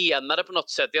det är renare på något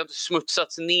sätt. Det har inte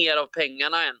smutsats ner av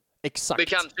pengarna än. Exakt. Det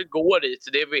kanske går dit,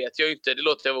 det vet jag inte. Det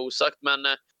låter jag vara osagt, men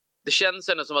det känns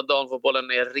ändå som att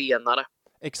damfotbollen är renare.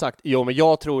 Exakt. Jo, men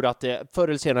jag tror att förr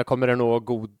eller senare kommer det nog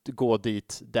gå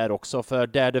dit där också. För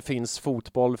där det finns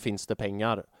fotboll finns det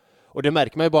pengar. Och det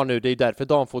märker man ju bara nu, det är därför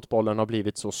damfotbollen har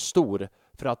blivit så stor.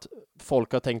 För att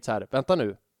folk har tänkt så här, vänta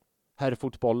nu,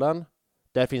 herrfotbollen,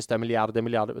 där finns det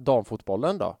miljarder,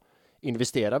 damfotbollen då.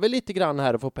 Investerar vi lite grann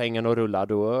här och får pengarna att rulla,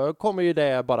 då kommer ju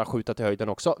det bara skjuta till höjden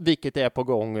också. Vilket är på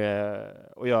gång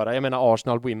att göra. Jag menar,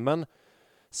 Arsenal Women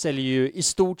säljer ju i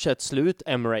stort sett slut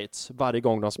Emirates varje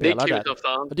gång de spelar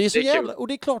där. Det är så jävla, och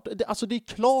det är klart, det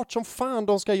är klart som fan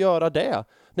de ska göra det.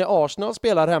 När Arsenal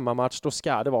spelar hemmamatch, då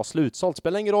ska det vara slutsålt.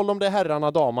 Spelar ingen roll om det är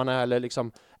herrarna, damerna eller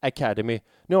liksom Academy.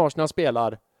 När Arsenal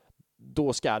spelar,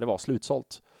 då ska det vara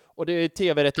slutsålt. Och det är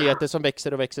tv-rättigheter som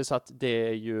växer och växer, så att det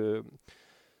är ju...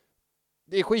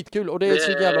 Det är skitkul och det är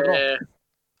så jävla bra.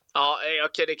 Ja,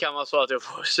 okej, det kan vara så att jag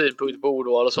får synpunkt på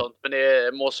ordval och sånt, men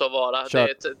det måste vara.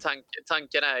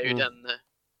 Tanken är ju den,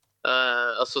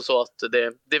 alltså så att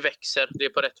det växer, det är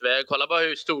på rätt väg. Kolla bara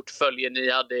hur stort följe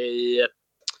ni hade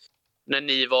när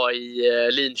ni var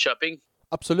i Linköping.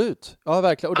 Absolut, ja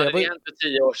verkligen. Och det var hänt för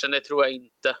 10 år sedan, det tror jag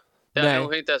inte. Det har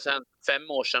nog inte ens hänt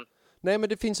 5 år sedan. Nej, men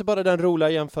det finns ju bara den roliga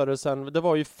jämförelsen. Det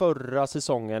var ju förra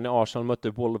säsongen när Arsenal mötte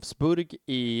Wolfsburg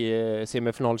i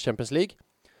semifinal Champions League.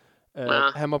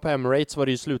 Hemma på Emirates var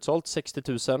det ju slutsålt,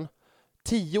 60 000.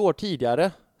 10 år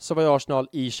tidigare så var Arsenal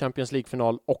i Champions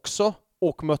League-final också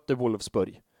och mötte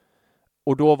Wolfsburg.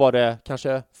 Och då var det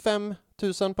kanske 5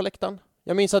 000 på läktaren.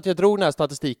 Jag minns att jag drog den här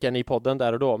statistiken i podden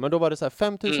där och då. Men då var det så här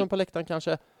 5 000 på läktaren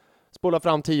kanske. Spola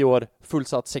fram 10 år,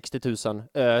 fullsatt 60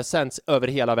 000. Sänds över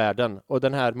hela världen. Och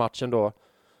den här matchen då,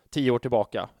 10 år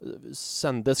tillbaka,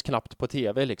 sändes knappt på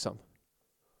tv liksom.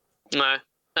 Nej,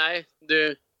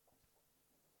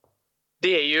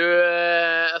 det är ju,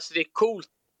 alltså det är coolt.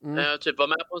 Typ vara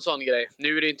med på en sån grej.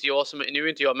 Nu är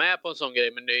inte jag med på en sån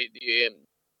grej, men det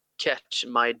är catch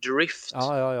my drift.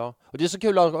 Ja. Och det är så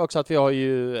kul också att vi har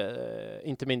ju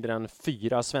inte mindre än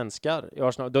 4 svenskar i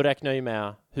Arsenal. Då räknar jag ju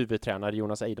med huvudtränare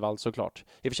Jonas Eidevall såklart.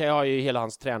 I och för sig har jag ju hela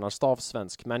hans tränarstav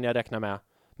svensk, men jag räknar med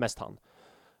mest han.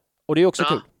 Och det är också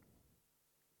kul.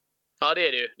 Ja, det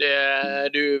är det ju. Det är,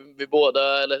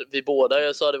 vi båda,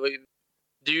 jag sa det var ju,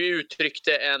 du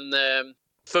uttryckte en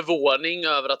förvåning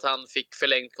över att han fick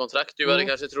förlängt kontrakt. Du hade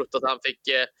kanske trott att han fick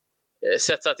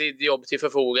sätta sitt jobb till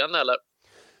förfogande, eller?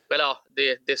 Eller ja,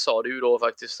 det sa du ju då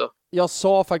faktiskt. Så. Jag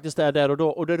sa faktiskt det där och då.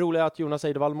 Och det roliga är att Jonas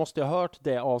Eidevall måste ha hört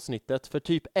det avsnittet. För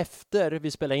typ efter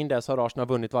vi spelade in det så har Arsenal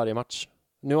vunnit varje match.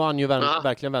 Nu har han ju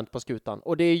verkligen vänt på skutan.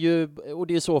 Och det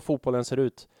är så fotbollen ser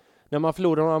ut. När man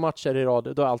förlorar några matcher i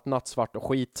rad, då är allt nattsvart och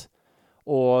skit.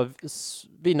 Och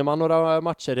vinner man några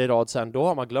matcher i rad sen, då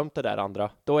har man glömt det där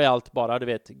andra. Då är allt bara, du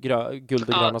vet, guld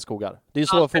och gröna skogar. Det är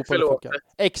så fotbollen funkar.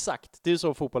 Exakt, det är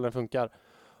så fotbollen funkar.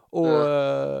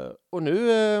 Och nu,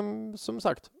 som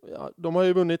sagt, de har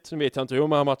ju vunnit, nu vet jag inte hur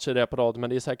många matcher det är på rad, men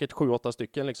det är säkert 7-8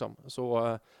 stycken liksom.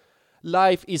 Så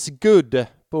life is good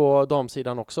på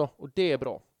damsidan också, och det är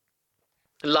bra.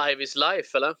 Life is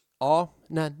life, eller? Ja,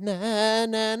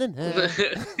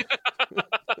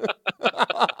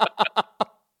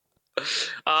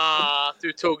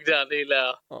 du tog den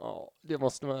lilla. Ja, det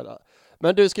måste man göra.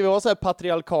 Men du, ska vi vara så här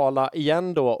patriarkala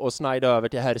igen då och snida över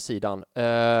till herrsidan?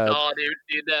 Ja, det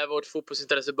är där vårt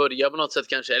fotbollsintresse börjar på något sätt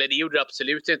kanske. Eller det gjorde det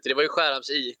absolut inte. Det var ju Skärhamns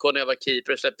IK när jag var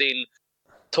keeper och släppte in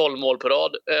 12 mål på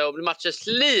rad och blev matchens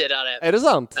lirare. Är det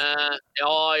sant?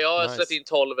 Ja, jag har släppt in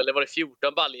 12, eller var det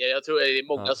 14 baljer? Jag tror det är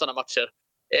många sådana matcher.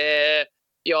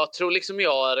 Jag tror liksom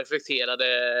jag reflekterade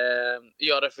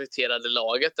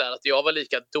laget där, att jag var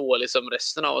lika dålig som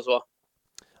resten av oss var.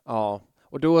 Ja.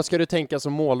 Och då ska du tänka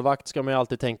som målvakt, ska man ju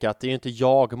alltid tänka att det är ju inte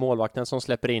jag, målvakten, som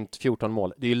släpper in 14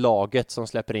 mål. Det är ju laget som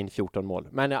släpper in 14 mål.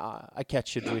 Men I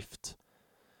catch your drift.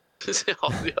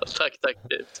 Ja, tack.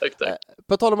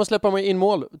 På tal om att släppa in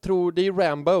mål, tror det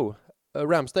är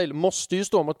Ramsdale måste ju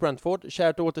stå mot Brentford.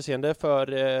 Kärt återseende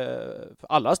för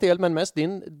allas del, men mest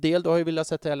din del. Du har ju velat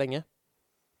sett det här länge.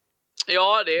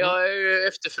 Ja, det har jag ju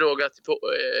efterfrågat på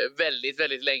väldigt,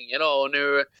 väldigt länge då. Och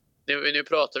nu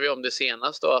pratar vi om det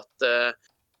senast då, att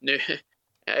nu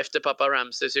efter pappa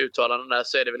Ramsdales uttalanden där,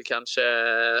 så är det väl kanske,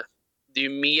 det är ju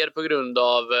mer på grund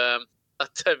av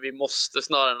att vi måste,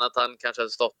 snarare än att han kanske har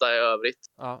stått där i övrigt.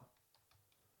 Ja.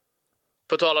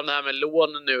 På tal om det här med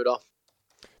lån nu då.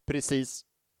 Precis.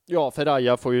 Ja,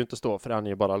 Ferraja får ju inte stå, för han är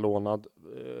ju bara lånad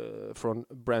från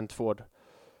Brentford.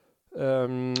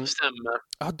 Stämmer.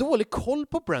 Jag har dålig koll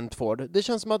på Brentford. Det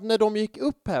känns som att när de gick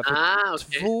upp här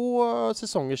för 2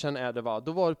 säsonger sedan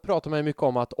då pratade man ju mycket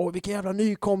om att vilken jävla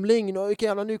nykomling,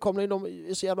 de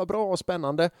är så jävla bra och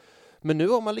spännande. Men nu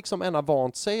har man liksom ännu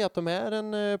vant sig att de är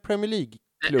en Premier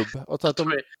League-klubb. Och att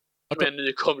de är en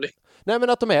nykomling. Nej, men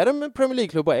att de är en Premier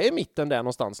League-klubb och är i mitten där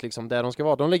någonstans, liksom, där de ska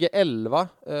vara. De ligger 11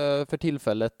 för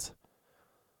tillfället.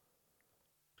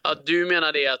 Ja, du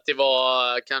menar det att det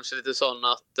var kanske lite sån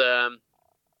att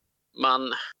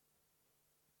man,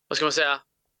 vad ska man säga,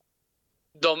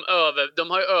 de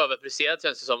har ju överpresterat,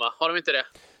 känns det som, va? Har de inte det?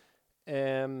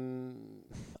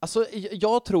 Alltså,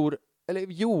 jag tror, eller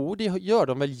jo, det gör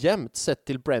de väl jämt sett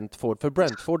till Brentford, för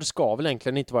Brentford ska väl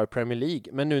egentligen inte vara i Premier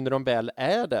League, men nu när de väl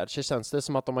är där så känns det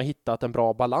som att de har hittat en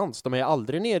bra balans. De är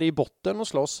aldrig nere i botten och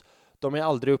slåss. De är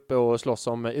aldrig uppe och slåss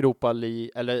om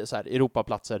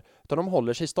Europaplatser, utan de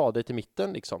håller sig stadigt i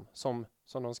mitten liksom, som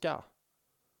de ska.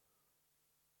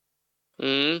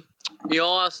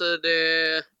 Ja, alltså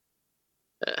det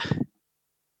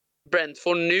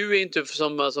Brentford nu är inte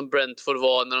som Brentford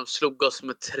var när de slog oss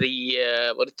med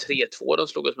 3-2 de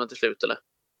slog oss med till slut, eller?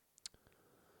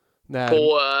 Nej.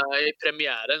 I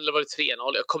premiären, eller var det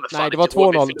 3-0? Jag kommer fan. Nej, det var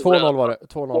 2-0. 2-0 var det.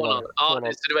 2-0. Ja,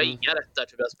 så det var inga rätt där,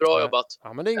 tyvärr. Bra jobbat.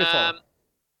 Ja, men det är inget fara.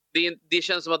 Det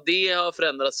känns som att det har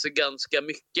förändrats ganska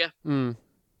mycket.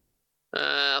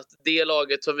 Att det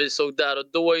laget som vi såg där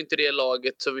och då är inte det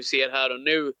laget som vi ser här och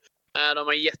nu. De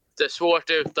har jättesvårt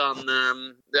utan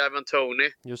även Tony.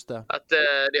 Just det. Att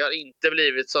det har inte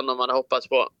blivit som de hade hoppats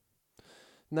på.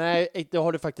 Nej, det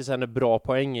har du faktiskt en bra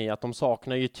poäng i, att de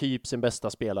saknar ju typ sin bästa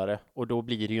spelare och då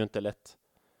blir det ju inte lätt.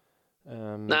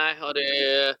 Nej,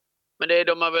 Men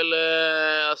de har väl,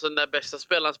 alltså den där bästa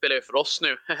spelaren spelar ju för oss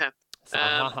nu.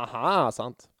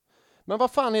 Sant. Men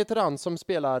vad fan heter han som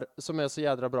spelar som är så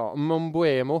jädra bra?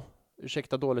 Mombuemo.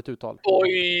 Ursäkta dåligt uttal.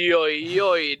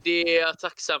 Oj, det är jag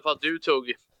tacksam för att du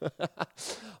tog.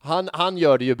 han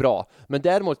gör det ju bra. Men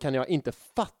däremot kan jag inte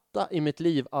fatta i mitt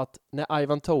liv att när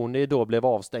Ivan Toney då blev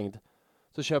avstängd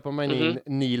så köper man in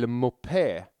Neil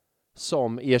Maupay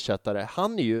som ersättare.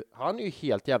 Han är ju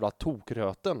helt jävla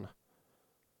tokröten.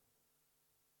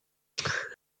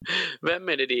 Vem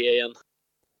är det igen?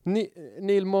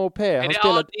 Neil Maupay, han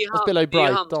spelar i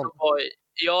Brighton.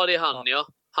 Det är han, ja.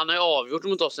 Han har ju avgjort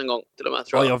mot oss en gång till och med,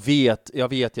 tror jag. Jag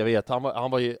vet.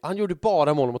 Han gjorde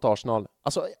bara mål mot Arsenal.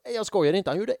 Alltså, jag skojar inte.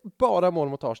 Han gjorde bara mål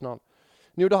mot Arsenal.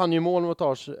 Nu gjorde han ju mål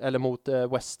mot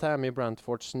West Ham i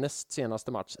Brentfords näst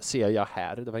senaste match. Ser jag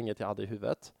här. Det var inget jag hade i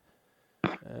huvudet.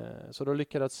 Så då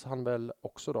lyckades han väl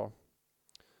också då.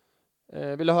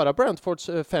 Vill du höra Brentfords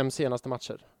 5 senaste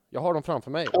matcher? Jag har dem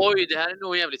framför mig. Oj, det här är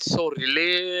nog en jävligt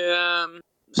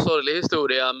sorglig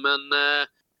historia, men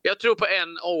jag tror på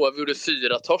en oavgjorde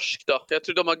 4 torsk då. Jag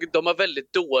tror de har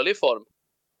väldigt dålig form.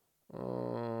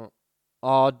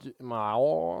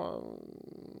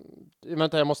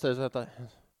 Vänta, jag måste sätta.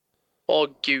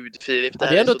 Gud, Filip, det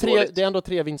är ändå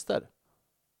 3 vinster.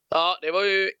 Ja, det var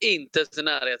ju inte ens i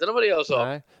närheten av vad det jag sa.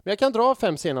 Nej, men jag kan dra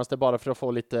 5 senaste bara för att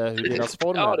få lite hur deras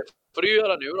form är. Ja, det får du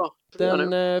göra nu då.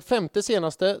 Den 5:e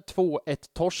senaste 2-1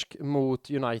 torsk mot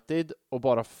United och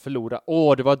bara förlora.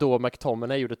 Det var då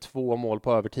McTominay gjorde 2 mål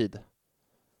på övertid.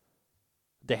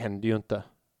 Det hände ju inte.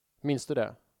 Minns du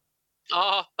det?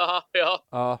 Ja.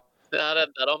 Det här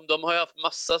räddar de. De har ju haft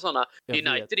massa sådana.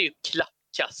 United är ju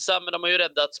klappkassa, men de har ju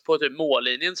räddats på typ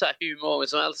mållinjen så här hur många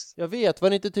som helst. Jag vet, var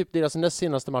det inte typ deras näst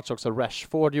senaste match också?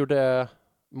 Rashford gjorde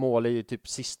mål i typ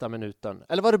sista minuten.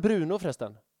 Eller var det Bruno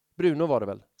förresten? Bruno var det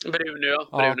väl? Bruno,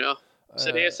 ja.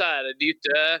 Så det är så här, det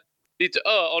är inte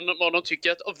om de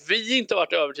tycker att vi inte har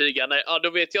varit övertygande, då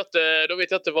vet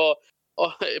jag inte vad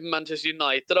Manchester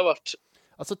United har varit.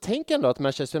 Alltså tänk ändå att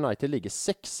Manchester United ligger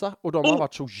 6:a och de har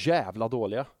varit så jävla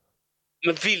dåliga.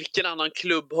 Men vilken annan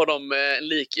klubb har de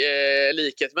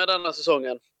likhet med denna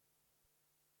säsongen?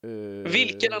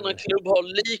 Vilken annan klubb har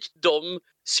likt dem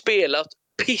spelat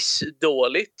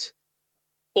pissdåligt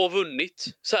och vunnit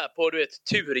så här på, du vet,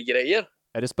 turgrejer?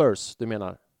 Är det Spurs du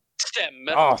menar?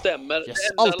 Stämmer. Yes.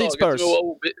 Alltid Spurs.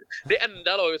 Det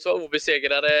enda laget som var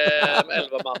obesegrade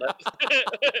 11 mannen.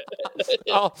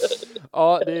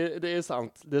 Det är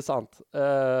sant. Det är sant.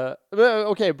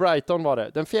 Okej, Brighton var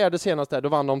det. Den 4:e senaste, då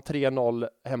vann de 3-0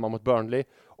 hemma mot Burnley.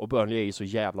 Och Burnley är ju så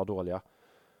jävla dåliga.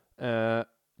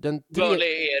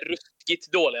 Burnley är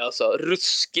ruskigt dåliga alltså.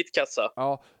 Ruskigt kassa.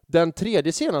 Ja, den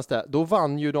 3:e senaste, då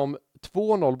vann ju de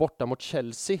 2-0 borta mot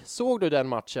Chelsea. Såg du den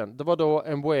matchen? Det var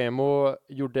då Mbeumo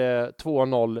gjorde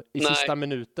 2-0 i sista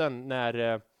minuten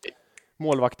när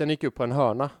målvakten gick upp på en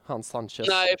hörna, hans Sanchez.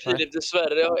 Nej, Filip,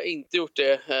 dessvärre har jag inte gjort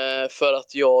det för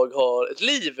att jag har ett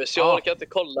liv, så jag kan inte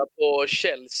kolla på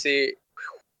Chelsea.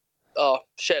 Ja,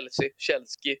 Chelsea.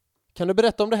 Kan du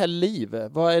berätta om det här liv?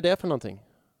 Vad är det för någonting?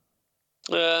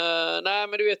 Nej,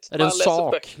 men du vet, är det en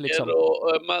sak, liksom?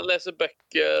 Man läser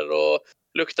böcker och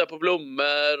luktar på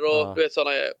blommor och du vet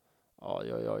sådana grejer.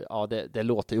 Ja, det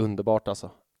låter ju underbart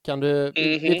alltså. Kan du,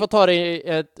 vi får ta det i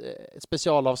ett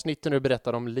specialavsnitt när du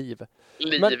berättar om liv.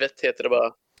 Livet heter det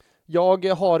bara. Jag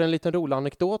har en liten rolig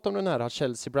anekdot om den här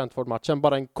Chelsea-Brentford-matchen.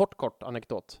 Bara en kort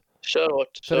anekdot. Kör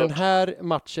hårt. För den här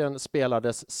matchen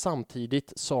spelades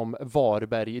samtidigt som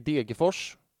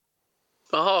Varberg-Degerfors.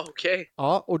 Jaha, okej.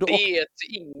 Ja, och då... Det är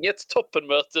inget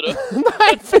toppenmöte då.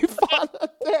 Nej, fy fan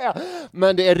det!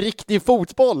 Men det är riktig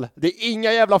fotboll. Det är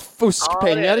inga jävla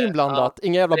fuskpengar inblandat.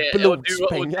 Inga jävla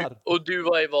blodspengar. Och du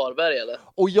var i Varberg, eller?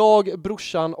 Och jag,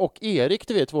 brorsan och Erik,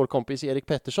 du vet, vår kompis Erik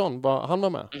Pettersson, han var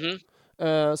med.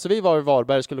 Så vi var i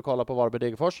Varberg, skulle kolla på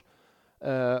Varberg-Degerfors.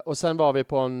 Och sen var vi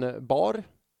på en bar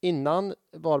innan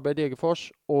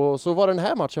Varberg-Degerfors. Och så var den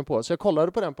här matchen på. Så jag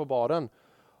kollade på den på baren.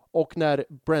 Och när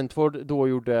Brentford då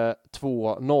gjorde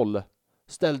 2-0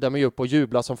 ställde mig upp och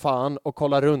jublade som fan och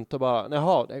kollade runt och bara,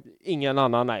 jaha, ingen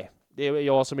annan, nej. Det är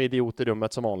jag som är idiot i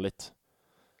rummet som vanligt.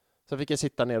 Så fick jag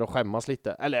sitta ner och skämmas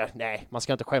lite. Eller nej, man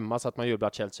ska inte skämmas att man jublar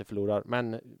att Chelsea förlorar.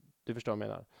 Men du förstår vad jag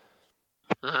menar.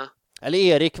 Eller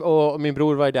Erik och min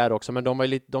bror var ju där också, men de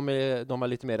var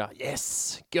lite mera,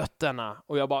 yes, götterna.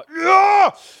 Och jag bara,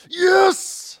 ja,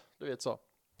 yes! Du vet så.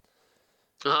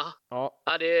 Ja,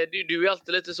 du är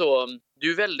alltid lite så.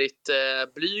 Du är väldigt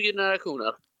blyg i dina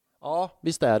reaktioner. Ja,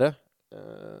 visst är det.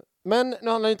 Men nu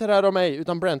handlar inte det här om mig,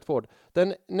 utan Brentford.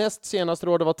 Den näst senaste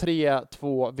då, det var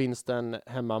 3-2 vinsten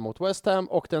hemma mot West Ham.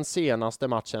 Och den senaste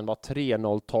matchen var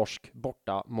 3-0 torsk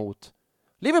borta mot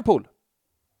Liverpool.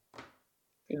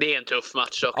 Det är en tuff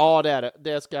match också. Ja, det är det.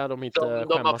 Det ska de inte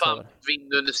De har fan över.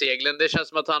 vind under seglen. Det känns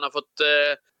som att han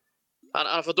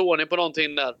har fått ordning på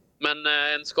någonting där. Men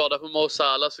en skada på Mo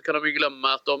Salah så kan de ju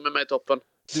glömma att de är med i toppen.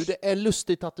 Du, det är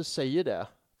lustigt att du säger det.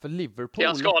 För Liverpool... Är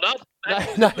han skadad?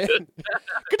 Nej.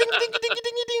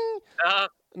 Ja.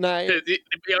 Nej.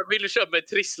 Jag vill köpa mig ett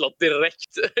trisslott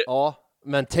direkt. Ja,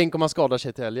 men tänk om man skadar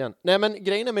sig till helgen. Nej, men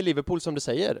grejen är med Liverpool som du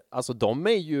säger. Alltså, de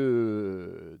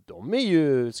är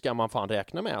ju ska man fan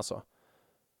räkna med alltså.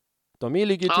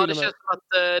 Ligger till det känns som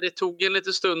att det tog en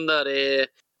liten stund där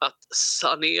att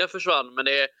Sané försvann. Men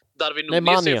Darwin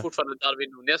Núñez är fortfarande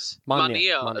Darwin Núñez.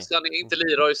 Mané. Sané, inte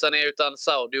Leroy Sané utan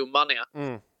Sadio Mané.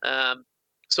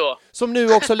 Så. Som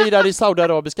nu också lirar i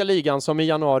Saudiarabiska ligan som i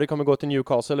januari kommer gå till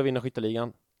Newcastle och vinna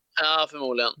skytteligan. Ja,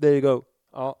 förmodligen. There you go.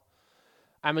 Ja.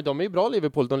 Nej, men de är ju bra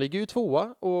Liverpool. De ligger ju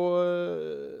 2:a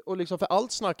och liksom för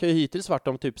allt snack har ju hittills varit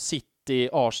om typ City,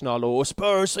 Arsenal och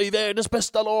Spurs är ju världens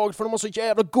bästa lag för de har så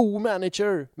jävla god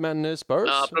manager. Men Spurs...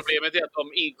 Ja, problemet är att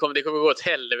det kommer gå åt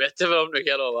helvete för dem nu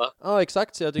kan jag lova. Ja,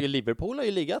 exakt. Så jag tycker Liverpool har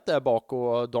ju legat där bak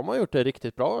och de har gjort det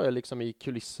riktigt bra liksom i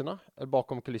kulisserna. Eller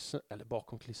bakom kulisserna.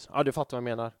 Ja, du fattar vad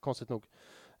jag menar. Konstigt nog.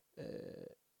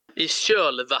 I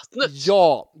kölvattnet?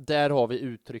 Ja, där har vi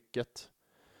uttrycket.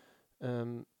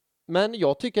 Men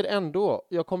jag tycker ändå,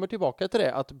 jag kommer tillbaka till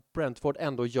det, att Brentford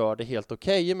ändå gör det helt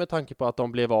okej med tanke på att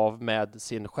de blev av med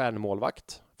sin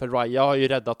stjärnmålvakt. För Raya har ju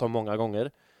räddat dem många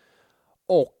gånger.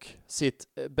 Och sitt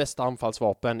bästa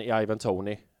anfallsvapen i Ivan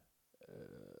Toney.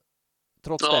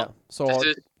 Trots det så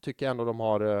tycker jag ändå de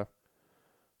har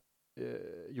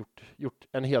gjort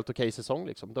en helt okej säsong.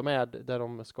 Liksom. De är där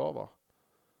de ska vara.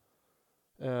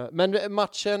 Men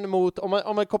matchen mot, om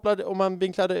man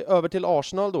vinklar det över till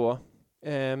Arsenal då.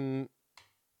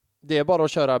 Det är bara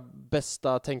att köra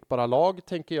bästa tänkbara lag,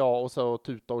 tänker jag, och så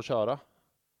tuta och köra.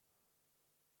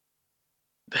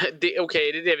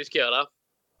 Okej, det är det vi ska göra.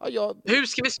 Ja, Hur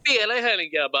ska vi spela i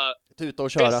helgen, grabbar? Tuta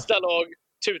och köra. Bästa lag,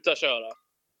 tuta och köra.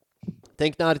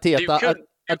 Tänk när Arteta...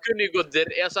 Du kunde ju gå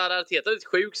direkt. Alltså, hade Arteta lite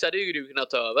sjuk så hade ju du kunnat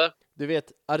ta över. Du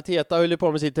vet, Arteta höll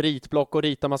på med sitt ritblock och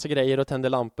rita massa grejer och tände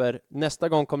lampor. Nästa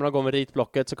gång kommer han gå med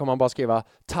ritblocket så kommer han bara skriva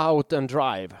tout and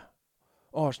drive.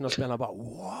 Arsenal-spelarna bara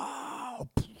wow!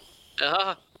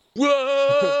 Jaha.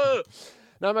 Wow!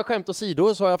 Nej, men skämt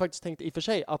åsido så har jag faktiskt tänkt i och för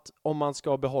sig att om man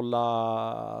ska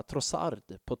behålla Trossard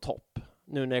på topp.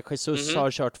 Nu när Jesus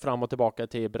har kört fram och tillbaka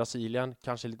till Brasilien,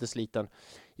 kanske lite sliten.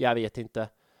 Jag vet inte.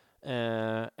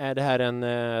 Är det här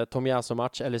en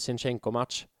Tomiasso-match eller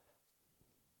Zinchenko-match?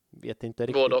 Vet inte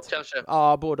riktigt. Både och kanske.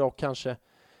 Ja, både och kanske.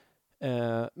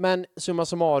 Men summa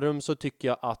summarum så tycker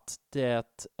jag att det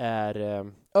är...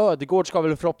 Ödegård ska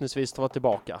väl förhoppningsvis vara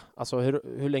tillbaka. Alltså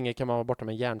hur länge kan man vara borta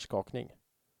med hjärnskakning?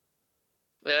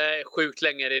 Sjukt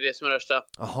länge, det är det som är rösta.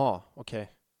 Aha,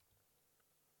 okej.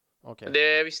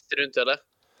 Det visste du inte, eller?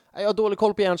 Jag har dålig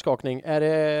koll på hjärnskakning.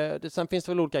 Sen finns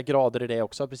det väl olika grader i det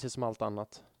också, precis som allt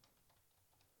annat.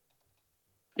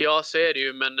 Ja, så är det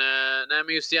ju. Men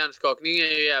just hjärnskakning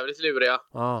är ju jävligt luriga.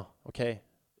 Okej.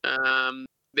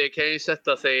 Det kan ju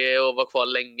sätta sig och vara kvar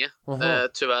länge,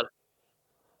 tyvärr.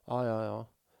 Ja.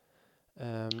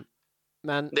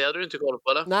 Men... Det hade du inte koll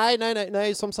på, eller?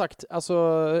 Nej, som sagt.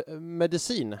 Alltså,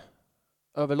 medicin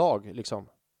överlag, liksom.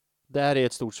 Det här är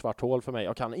ett stort svart hål för mig.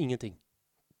 Jag kan ingenting.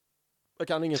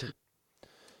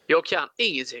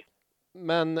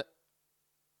 Men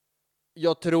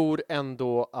jag tror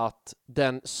ändå att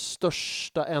den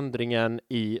största ändringen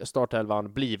i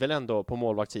startelvan blir väl ändå på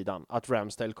målvaktssidan. Att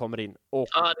Ramsdale kommer in.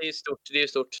 Ja, det är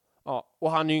stort. Ja,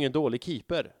 och han är ju ingen dålig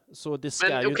keeper. Så det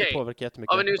ska ju inte påverka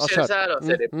jättemycket. Ja, men nu ser det så här då,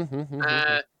 Filip.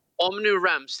 Om nu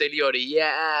Ramsdale gör det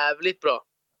jävligt bra.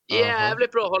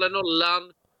 Jävligt bra, håller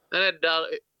nollan. Räddar,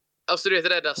 alltså du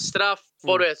vet, räddar straff.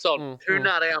 Får du ett sånt. Hur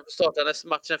nära är han för starta nästa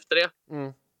match efter det?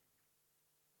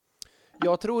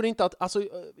 Jag tror inte att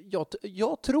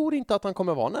jag tror inte att han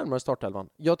kommer vara närmare startelvan.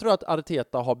 Jag tror att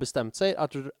Arteta har bestämt sig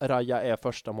att Raya är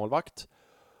första målvakt.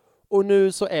 Och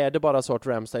nu så är det bara så att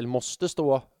Ramsdale måste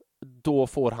stå. Då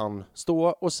får han stå.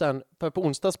 Och sen, för på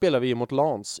onsdag spelar vi mot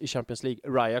Lens i Champions League.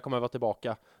 Raya kommer vara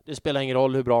tillbaka. Det spelar ingen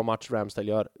roll hur bra match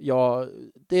Ramsdale gör.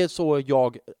 Det är så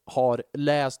jag har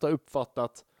läst och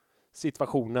uppfattat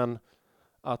situationen.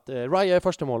 Att Raya är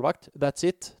första målvakt. That's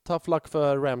it. Tough luck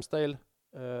för Ramsdale.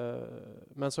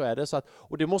 Men så är det.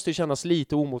 Och det måste ju kännas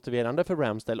lite omotiverande för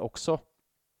Ramsdale också.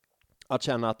 Att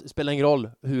känna att det spelar ingen roll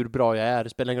hur bra jag är. Det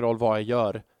spelar ingen roll vad jag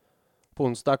gör. På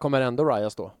onsdag kommer ändå Raya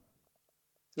stå.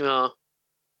 Ja,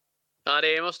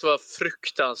 det måste vara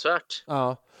fruktansvärt.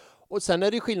 Ja, och sen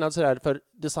är det skillnad sådär, för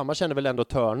detsamma känner väl ändå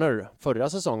Turner förra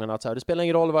säsongen, att så här, det spelar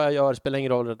ingen roll vad jag gör, det spelar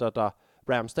ingen roll att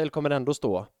Ramsdale kommer ändå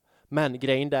stå. Men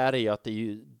grejen där är ju att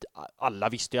alla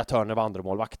visste ju att Turner var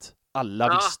andremålvakt.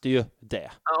 Alla visste ju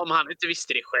det. Ja, om han inte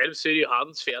visste det själv så är det ju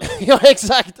hans fel. Ja,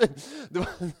 exakt!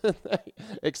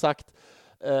 Exakt.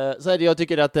 Så är det, jag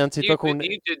tycker att den situationen... Det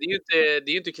är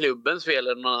ju inte klubbens fel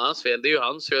eller någon annans fel. Det är ju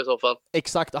hans fel i så fall.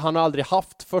 Exakt, han har aldrig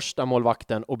haft första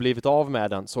målvakten och blivit av med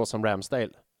den så som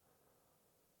Ramsdale.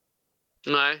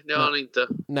 Nej, det har han inte.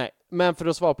 Nej, men för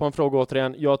att svara på en fråga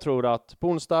återigen. Jag tror att på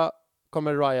onsdag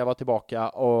kommer Raya vara tillbaka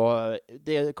och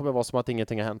det kommer vara som att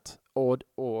ingenting har hänt. Och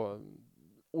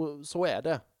så är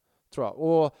det, tror jag.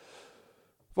 Och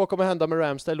vad kommer hända med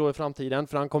Ramsdale då i framtiden?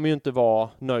 För han kommer ju inte vara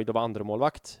nöjd av andra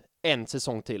målvakt en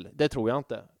säsong till. Det tror jag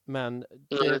inte. Men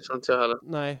nej, det tror inte jag heller.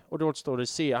 Nej, och då återstår det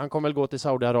se. Han kommer väl gå till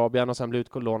Saudiarabien och sen bli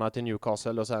utlånad till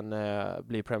Newcastle och sen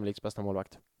bli Premier Leagues bästa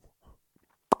målvakt.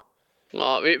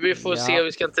 Ja, vi får se.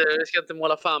 Vi ska inte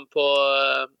måla fan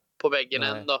på väggen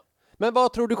än då. Men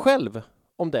vad tror du själv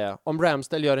om det? Om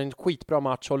Ramsdale gör en skitbra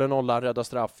match, håller nollan, räddar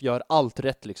straff, gör allt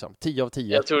rätt liksom. 10 av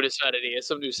 10. Jag tror dessvärre det är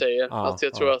som du säger.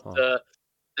 Jag tror att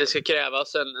det ska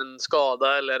krävas en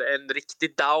skada eller en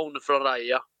riktig down från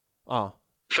Raya.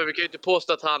 För vi kan ju inte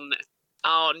påstå att han...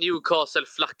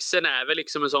 Newcastle-flaxen är väl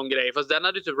liksom en sån grej. Fast den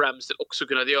hade ju typ Ramsdale också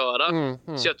kunnat göra.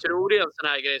 Så jag tror det är en sån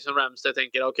här grej som Ramsdale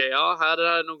tänker, okej, här hade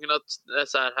jag nog kunnat...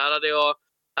 här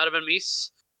hade väl miss.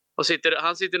 Och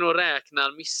han sitter nog och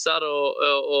räknar, missar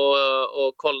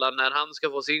och kollar när han ska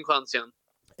få sin chans igen.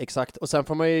 Exakt, och sen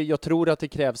får man ju, jag tror att det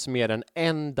krävs mer än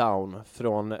en down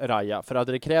från Raya. För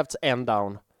hade det krävts en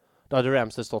down, då hade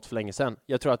Ramsdale stått för länge sedan.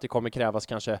 Jag tror att det kommer krävas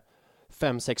kanske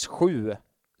 5, 6, 7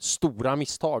 stora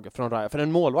misstag från Raya. För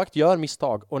en målvakt gör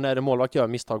misstag, och när en målvakt gör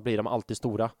misstag blir de alltid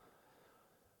stora.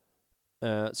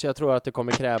 Så jag tror att det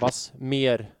kommer krävas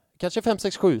mer, kanske 5,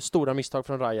 6, 7 stora misstag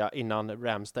från Raya innan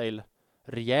Ramsdale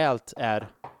rejält är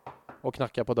och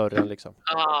knackar på dörren liksom.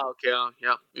 Okej.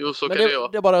 Ja. Jo, så men kan det vara.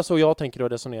 Det är bara så jag tänker och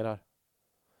resonerar.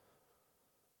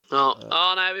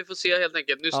 Nej, vi får se helt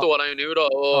enkelt. Nu står han ju nu då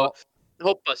och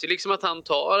hoppas ju liksom att han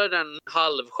tar den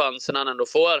halvchansen han ändå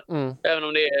får. Även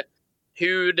om det är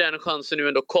hur den chansen nu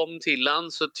ändå kom till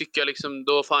han, så tycker jag liksom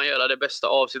då får han göra det bästa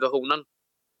av situationen.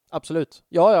 Absolut.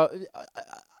 Ja.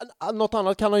 Något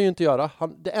annat kan han ju inte göra.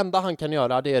 Det enda han kan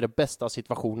göra, det är det bästa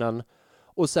situationen.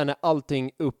 Och sen är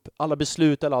allting upp, alla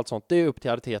beslut eller allt sånt, det är upp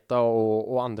till Arteta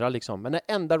och andra liksom. Men det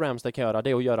enda Ramsdale kan göra, det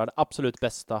är att göra det absolut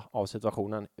bästa av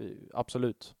situationen.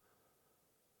 Absolut.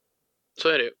 Så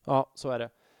är det ju. Ja, så är det.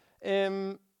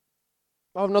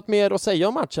 Har vi något mer att säga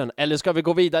om matchen? Eller ska vi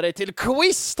gå vidare till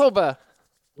quiz, Tobbe?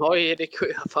 Oj,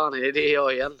 fan är det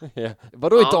jag igen?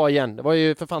 Vadå idag igen? Det var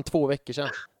ju för fan 2 veckor sedan.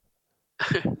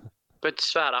 Behöver inte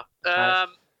svära.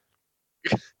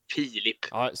 Filip.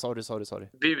 Ja, sorry.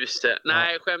 Buste.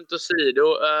 Nej, skämt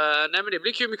åsido. Nej, men det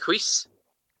blir kul med quiz.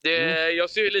 Jag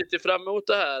ser ju lite fram emot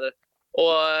det här.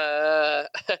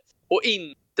 Och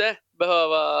inte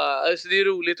behöva... Alltså det är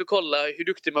roligt att kolla hur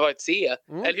duktig man faktiskt är.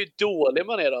 Eller hur dålig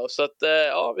man är då. Så att,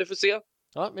 vi får se.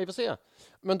 Ja, vi får se.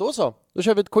 Men då så. Då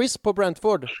kör vi ett quiz på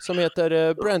Brentford som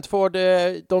heter Brentford.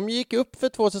 De gick upp för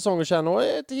 2 säsonger sedan och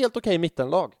är ett helt okej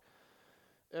mittenlag.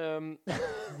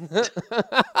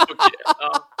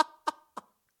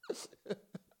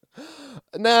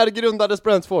 När grundades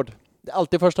Brentford? Det är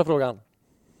alltid första frågan.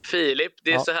 Filip,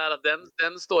 det är så här att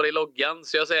den står i loggan,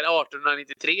 så jag säger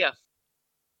 1893.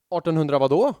 1800 vad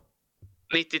då?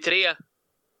 93.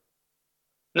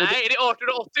 Nej, det är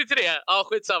 1883. Ja,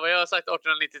 skitsamma, jag har sagt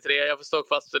 1893. Jag får stå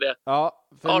fast för det. Ja,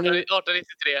 för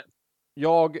 1893.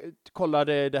 Jag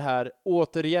kollade det här.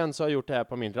 Återigen så har jag gjort det här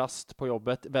på min rast på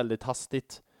jobbet väldigt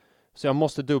hastigt. Så jag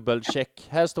måste dubbelcheck.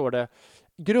 Här står det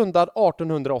grundad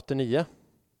 1889.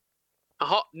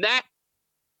 Jaha, nej.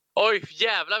 Oj,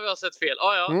 jävlar vi har sett fel.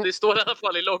 Det står i alla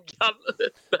fall i loggan.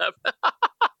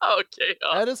 Okej,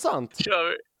 Är det sant? Kör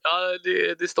vi. Ja,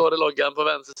 det står i loggan på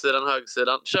vänstersidan,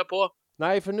 högersidan. Kör på.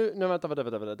 Nej, för nu vänta.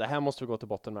 Det här måste vi gå till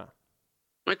botten med.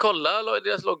 Men kolla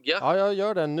deras logga. Ja, jag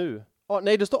gör det nu.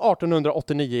 Nej, det står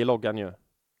 1889 i loggan ju.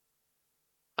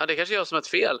 Ja, det kanske är jag som har ett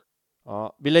fel.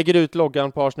 Ja, vi lägger ut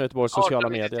loggan på Arsenal Göteborg sociala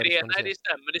medier. Nej,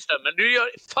 det stämmer. Du gör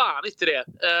fan inte det.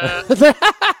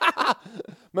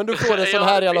 Men du får det så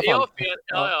här i alla fall. Jag har fel.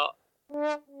 Ja.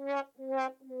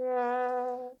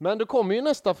 Men då kommer ju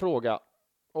nästa fråga.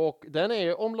 Och den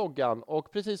är om loggan.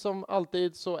 Och precis som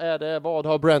alltid så är det, vad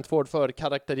har Brentford för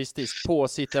karaktäristiskt på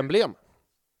sitt emblem?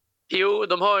 Jo,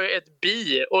 de har ju ett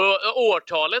bi. Och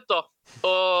årtalet då.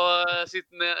 Och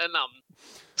sitt namn.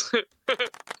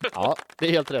 Ja, det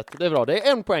är helt rätt. Det är bra. Det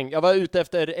är 1 poäng. Jag var ute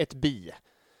efter ett bi.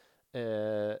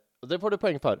 Och det får du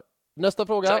poäng för. Nästa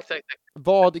fråga. Tack.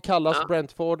 Vad kallas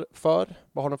Brentford för?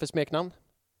 Vad har de för smeknamn?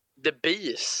 The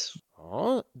Bees.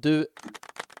 Ja, du...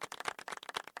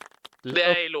 Det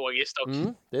är logiskt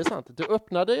dock. Det är sant. Du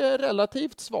öppnade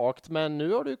relativt svagt, men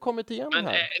nu har du kommit igen men,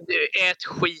 här. Du är ett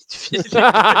skit, Filip.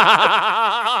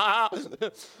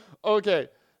 Okej,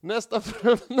 nästa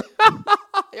fråga.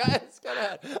 Jag älskar det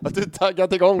här. Att du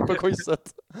taggat igång på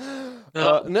quizet.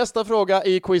 Ja. Nästa fråga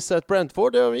i quizet.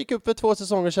 Brentford gick upp för 2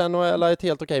 säsonger sedan och är ett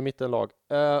helt okej mittenlag.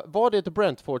 Vad är det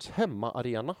Brentfords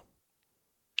hemmaarena?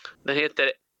 Den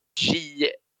heter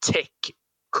G-Tech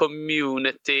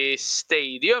Community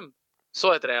Stadium.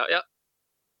 Så heter det, ja.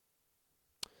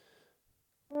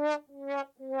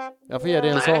 Jag får ge dig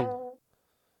en sån.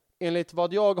 Enligt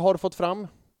vad jag har fått fram,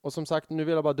 och som sagt, nu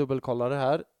vill jag bara dubbelkolla det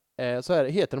här, så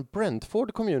heter den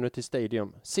Brentford Community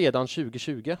Stadium sedan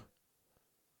 2020.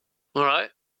 All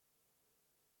right.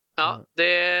 Ja,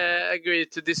 det är agree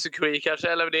to disagree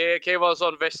kanske. Eller det kan ju vara en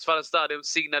sån Westfalen Stadium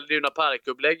Signal Luna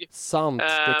Park-upplägg. Sant,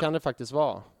 det kan det faktiskt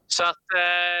vara. Så att,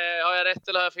 har jag rätt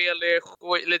eller har jag fel? Det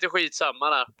är lite skitsamma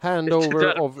där.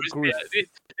 Handover of grief.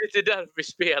 Det är inte därför vi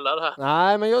spelar här.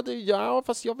 Nej, men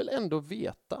fast jag vill ändå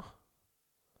veta.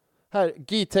 Här,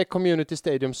 G-Tech Community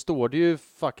Stadium står det ju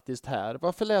faktiskt här.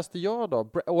 Varför läste jag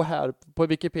då? Och här på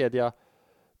Wikipedia,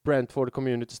 Brentford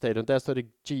Community Stadium, där står det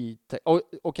G-Tech.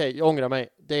 Okej, jag ångrar mig.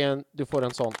 Du får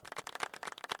en sån.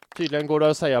 Tydligen går det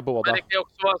att säga båda. Men det kan ju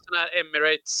också vara en sån här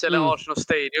Emirates eller Arsenal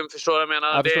Stadium, förstår jag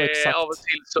menar. Jag förstår exakt. Av och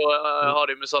till så har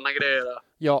det med sådana grejer.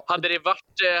 Ja. Hade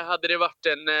det varit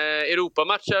en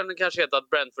Europamatch hade den kanske hetat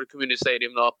Brentford Community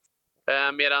Stadium då.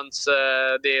 Medans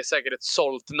det är säkert ett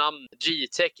sålt namn.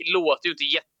 G-Tech låter ju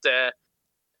inte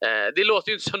det låter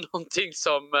ju inte som någonting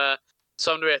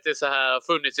som du vet är så här har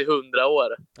funnits i 100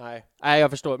 år. Nej, jag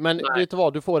förstår. Men vet du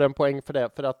vad, du får en poäng för det.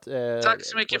 För att, tack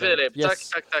så mycket Filip. Yes.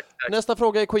 Tack. Nästa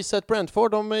fråga är quizet.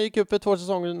 Brentford, de gick upp för 2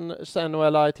 säsonger sedan och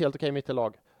är ett helt okej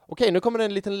mittenlag. Okej, nu kommer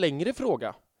en lite längre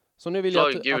fråga. Så nu vill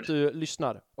jag att du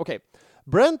lyssnar. Okej.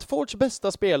 Brentfords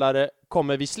bästa spelare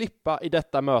kommer vi slippa i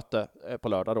detta möte på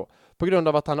lördag då. På grund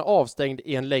av att han är avstängd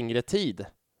i en längre tid.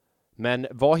 Men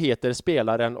vad heter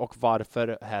spelaren och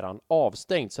varför är han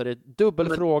avstängd? Så det är en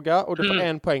dubbelfråga och du får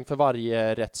en poäng för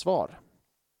varje rätt svar.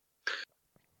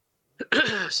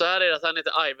 Så här är det att han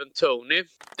heter Ivan Toney.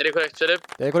 Är det korrekt, Filip?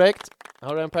 Det är korrekt.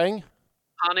 Har du en poäng?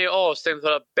 Han är ju avstängd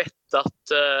för att ha bettat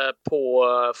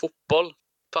på fotboll.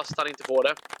 Fast han inte får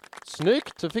det.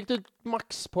 Snyggt, så fick du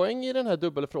maxpoäng i den här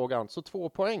dubbelfrågan. Så 2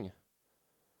 poäng.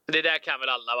 Det där kan väl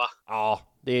alla, va? Ja,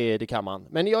 det kan man.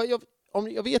 Men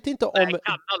jag vet inte om... Nej,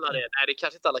 kan alla det? Nej, det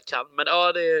kanske inte alla kan. Men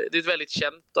ja, det är ett väldigt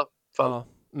känt då. Ja,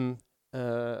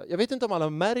 jag vet inte om alla har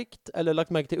märkt eller lagt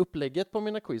märke till upplägget på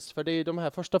mina quiz. För det är de här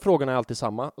första frågorna är alltid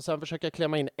samma. Och sen försöker jag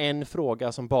klämma in en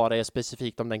fråga som bara är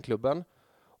specifikt om den klubben.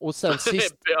 Och sen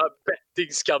sist...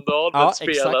 Bettingskandal med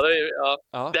spelare.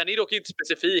 Ja. Den är dock inte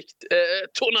specifikt.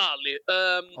 Tonali.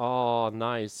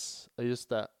 Nice. Just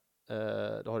det.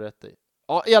 Det har du rätt i.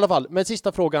 Ja, i alla fall. Men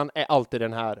sista frågan är alltid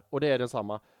den här. Och det är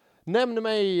densamma. Nämn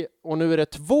mig, och nu är det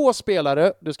 2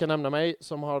 spelare du ska nämna mig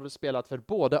som har spelat för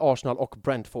både Arsenal och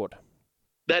Brentford.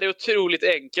 Det här är otroligt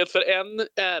enkelt, för en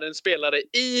är en spelare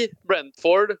i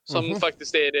Brentford som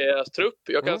faktiskt är deras trupp.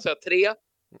 Jag kan säga 3.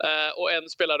 Och en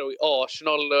spelare då i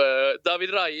Arsenal,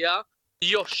 David Raya,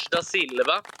 Josh da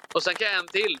Silva. Och sen kan jag en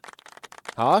till.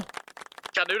 Ja.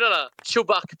 Kan du den där?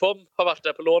 Chubakpom har varit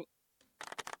där på lån.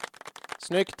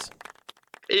 Snyggt.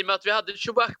 I och med att vi hade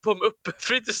Chubakpom uppe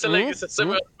för inte så länge sedan så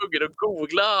var jag tvungen att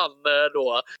googla han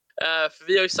då. För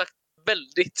vi har ju sagt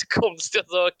väldigt konstiga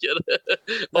saker.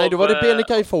 Nej, då var det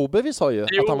Benikaifobe vi sa ju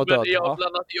att han var död. Men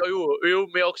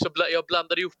jag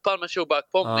blandade ihop han med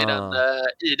Chubakpom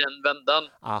i den vändan.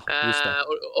 Just det.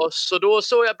 Och så då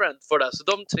såg jag Brentford där, så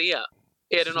de 3.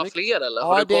 Är det några fler eller?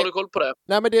 Har du koll på det?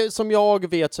 Nej, men det, som jag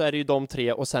vet så är det ju de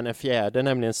 3 och sen en fjärde,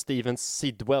 nämligen Steven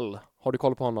Sidwell. Har du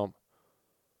koll på honom?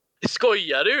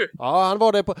 Skojar du? Ja, han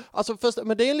var där på... Alltså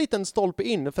men det är en liten stolpe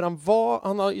in, för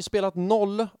han har ju spelat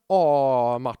 0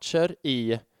 A-matcher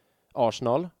i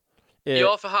Arsenal.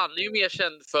 Ja, för han är ju mer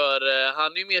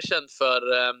känd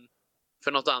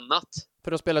för något annat.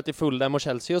 För att ha spelat i Fulham och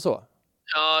Chelsea och så.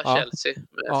 Ja, Chelsea.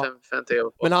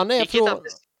 Men han är från...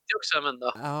 också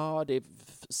använda. Ja, det är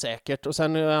säkert. Och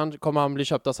sen kommer han bli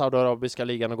köpt av Saudiarabiska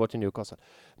ligan och gå till Newcastle.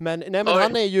 Men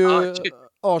han är ju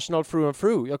Arsenal through and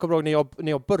through. Jag kommer ihåg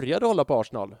när jag började hålla på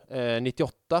Arsenal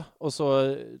 98 och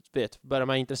så började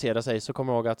man intressera sig, så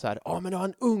kommer jag ihåg att så här, men du har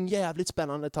en ung jävligt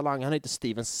spännande talang. Han heter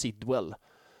Steven Sidwell.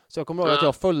 Så jag kommer ihåg att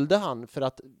jag följde han för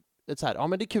att så här,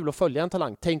 men det är kul att följa en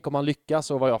talang. Tänk om han lyckas,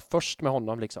 så var jag först med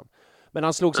honom liksom. Men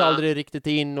han slogs aldrig riktigt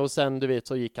in och sen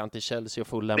så gick han till Chelsea och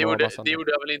Fulham. Det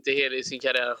gjorde jag väl inte hela i sin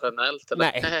karriär generellt,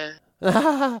 eller? Nej.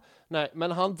 Nej,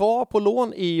 men han var på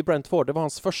lån i Brentford. Det var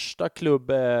hans första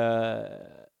klubb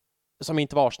som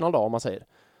inte var Arsenal då, om man säger.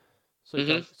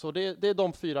 Så det är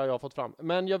de 4 jag har fått fram.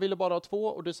 Men jag ville bara ha 2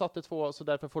 och du satte 2, så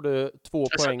därför får du 2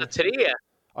 poäng. Jag satte 3.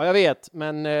 Ja, jag vet,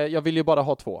 men jag vill ju bara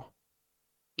ha 2.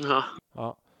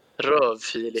 Ja. Röv,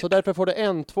 Filip. Så därför får du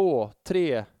 1, 2,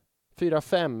 3, 4,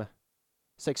 5,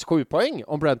 6, 7 poäng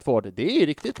om Brentford. Det är ju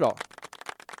riktigt bra.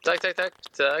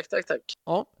 Tack.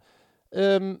 Ja.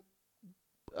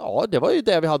 Ja, det var ju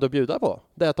det vi hade att bjuda på.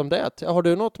 Det om det. Har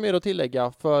du något mer att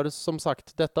tillägga? För som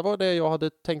sagt, detta var det jag hade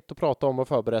tänkt att prata om och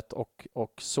förberett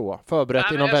och så.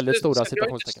 Förberett inom väldigt stora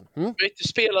situationstecken. Vi har inte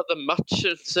spelat en match,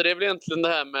 så det är väl egentligen det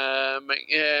här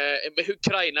med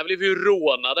Ukraina blev ju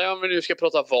rånade, om vi nu ska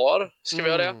prata VAR. Ska vi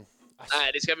göra det?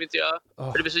 Nej, det ska vi inte göra.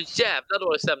 Det blir så jävla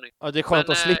dålig stämning. Ja, det är skönt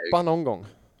att slippa någon gång.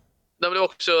 De blev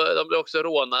också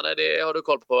rånade, det har du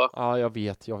koll på, va? Ja, jag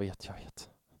vet.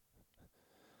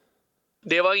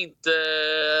 Det var inte...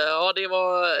 Ja, det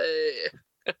var...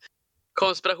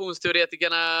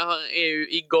 konspirationsteoretikerna är ju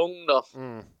igång då.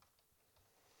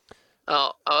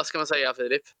 Ja, vad ska man säga,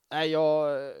 Filip? Nej,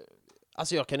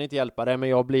 jag kan inte hjälpa det, men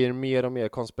jag blir mer och mer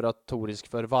konspiratorisk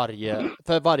för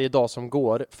varje dag som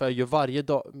går. För ju varje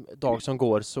dag som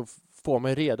går så får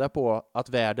man reda på att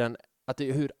världen, att det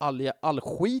är hur all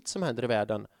skit som händer i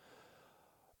världen.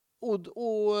 Och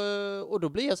då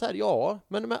blir jag så här, ja,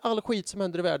 men med all skit som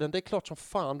händer i världen, det är klart som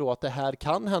fan då att det här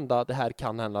kan hända, det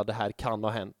här kan ha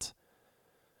hänt.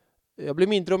 Jag blir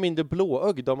mindre och mindre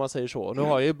blåögd, om man säger så. Nu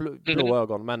har jag ju blå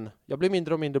ögon, men jag blir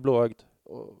mindre och mindre blåögd.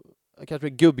 Och jag kanske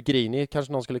blir gubbgrinig,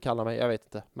 kanske någon skulle kalla mig, jag vet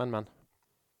inte, men.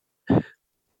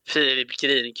 Filip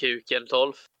Grinkuken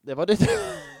 12. Det var det.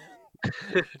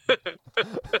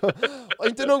 Och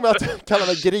inte nog med att kalla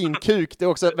mig grinkuk, det är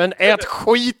också, men ät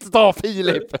skit då,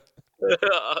 Filip!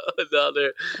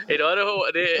 Idag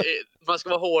är det man ska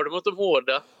vara hård mot de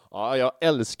hårda. Ja, jag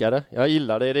älskar det. Jag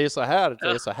gillar det. Det är så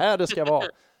här det ska vara.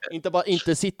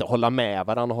 Inte sitta och hålla med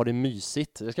varandra och ha det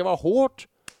mysigt. Det ska vara hårt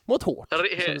mot hårt,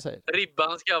 som du säger.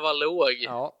 Ribban ska vara låg.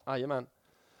 Ja, jajamän.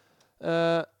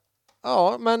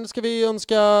 Ja, men ska vi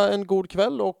önska en god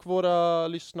kväll och våra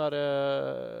lyssnare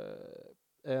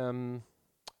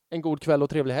en god kväll och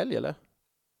trevlig helg, eller?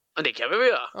 Det kan vi väl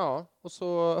göra. Ja, och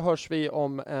så hörs vi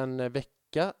om en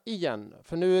vecka igen.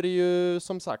 För nu är det ju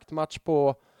som sagt match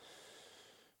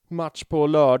på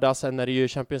lördag, sen är det ju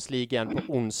Champions League igen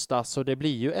på onsdag, så det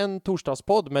blir ju en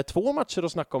torsdagspodd med 2 matcher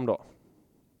att snacka om då.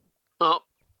 Ja,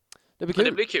 det blir kul.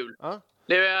 Det blir kul. Ja.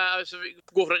 Det är, alltså, vi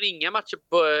går från inga matcher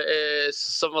på,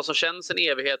 som vad som känns en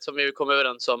evighet som vi kommer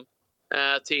överens om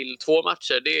till 2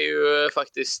 matcher. Det är ju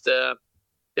faktiskt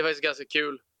ganska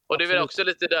kul. Och det är väl också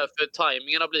lite därför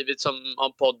timingen har blivit som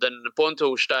om podden på en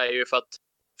torsdag är ju för att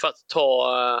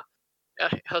ta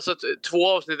alltså 2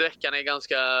 avsnitt i veckan är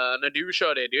ganska, när du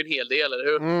kör det är ju en hel del, eller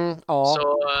hur? Ja,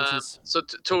 så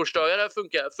torsdagar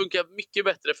funkar mycket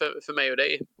bättre för mig och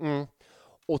dig.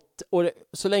 Och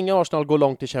så länge Arsenal går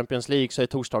långt i Champions League så är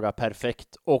torsdagar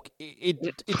perfekt. Och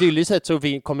idylliskt sett så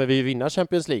kommer vi vinna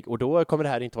Champions League och då kommer det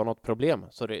här inte vara något problem.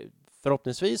 Så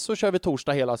förhoppningsvis så kör vi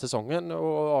torsdag hela säsongen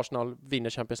och Arsenal vinner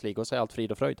Champions League och så är allt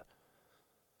frid och fröjd.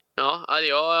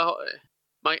 Ja,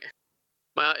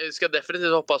 man ska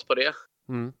definitivt hoppas på det.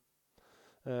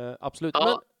 Absolut.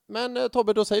 Ja. Men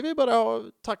Tobbe, då säger vi bara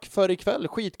tack för ikväll.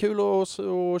 Skitkul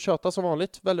och köta som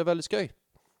vanligt. Väldigt, väldigt skoj.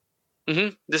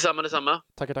 Detsamma.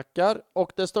 Tackar.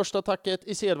 Och det största tacket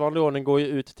i sedvanlig ordning går ju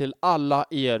ut till alla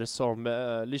er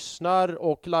som lyssnar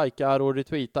och likar och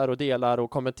retweetar och delar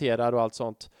och kommenterar och allt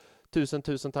sånt.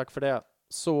 Tusen tack för det.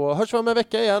 Så hörs vi om en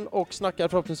vecka igen och snackar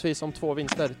förhoppningsvis om 2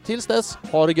 vinster. Tills dess,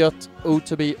 ha det gött.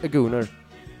 To be a gooner.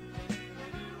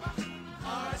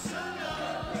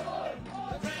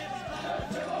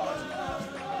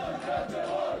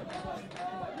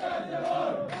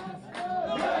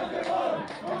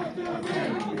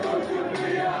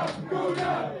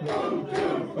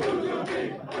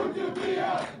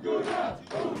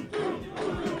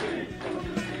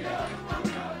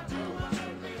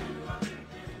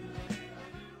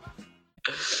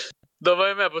 De var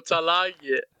ju med på Talang.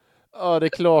 Ja, det är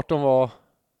klart de var.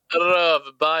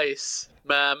 Rövbajs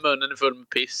med munnen full med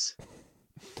piss.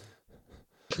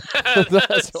 Det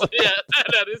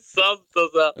är sant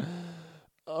alltså.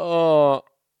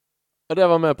 Det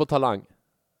var med på Talang.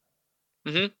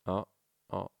 Ja,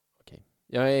 okej.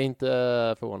 Jag är inte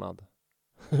förvånad.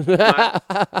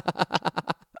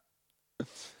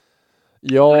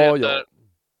 Ja.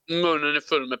 Munnen är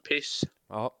full med piss.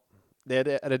 Ja.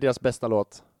 Är det deras bästa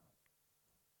låt?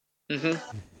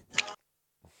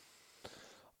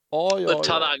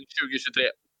 Talang 2023.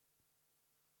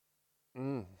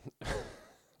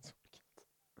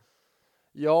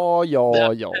 Ja.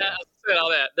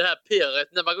 Det här pirret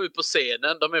när man går ut på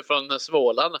scenen, de är från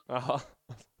Småland. Aha.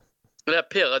 Det är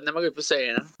pirrat när man går upp på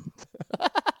scenen.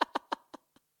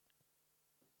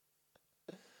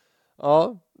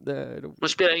 Ja, det är roligt. Man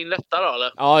spelar in detta då,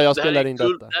 eller? Ja, jag spelar in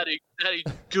detta. Det här är ju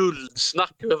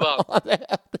guldsnack, för fan. Ja, det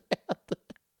är det.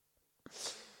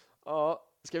 Ja,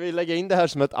 ska vi lägga in det här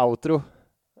som ett outro?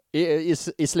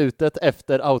 I slutet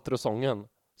efter outrosången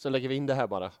så lägger vi in det här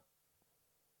bara.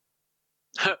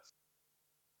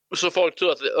 Så folk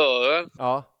tror att det är över.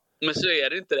 Ja. Men så är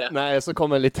det inte det. Nej, så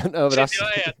kommer en liten överraskning.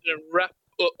 Jag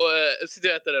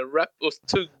äter en wrap och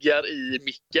tuggar i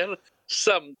micken.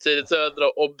 Samtidigt så jag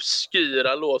drar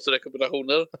obskyra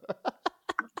låsrekommendationer.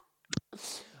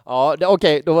 Ja,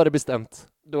 okej, då var det bestämt.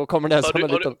 Då kommer den som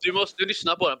en liten... Du måste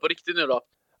lyssna på den på riktigt nu då.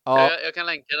 Ja. Jag kan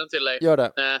länka den till dig. Gör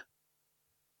det.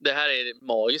 Det här är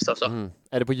magiskt alltså.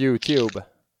 Är det på YouTube?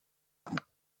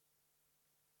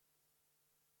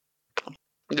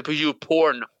 Det är på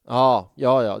YouPorn. Ja.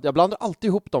 Jag blandar alltid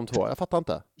ihop de två. Jag fattar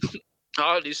inte.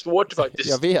 Ja, det är svårt faktiskt.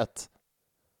 Jag vet.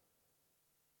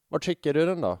 Var skickar du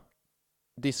den då?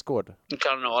 Discord?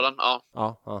 Kanalen, ja.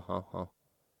 Ja.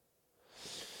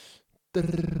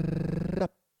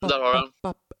 Där har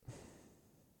den.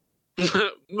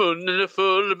 Munnen är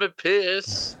full med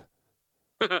piss.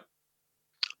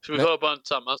 Ska vi höra på den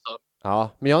tillsammans då? Ja,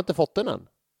 men jag har inte fått den än.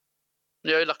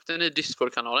 Jag har ju lagt den i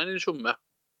Discord-kanalen i tjomme.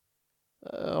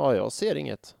 Ja, jag ser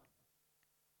inget.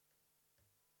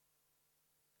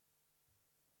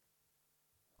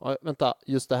 Ja, vänta,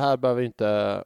 just det här behöver inte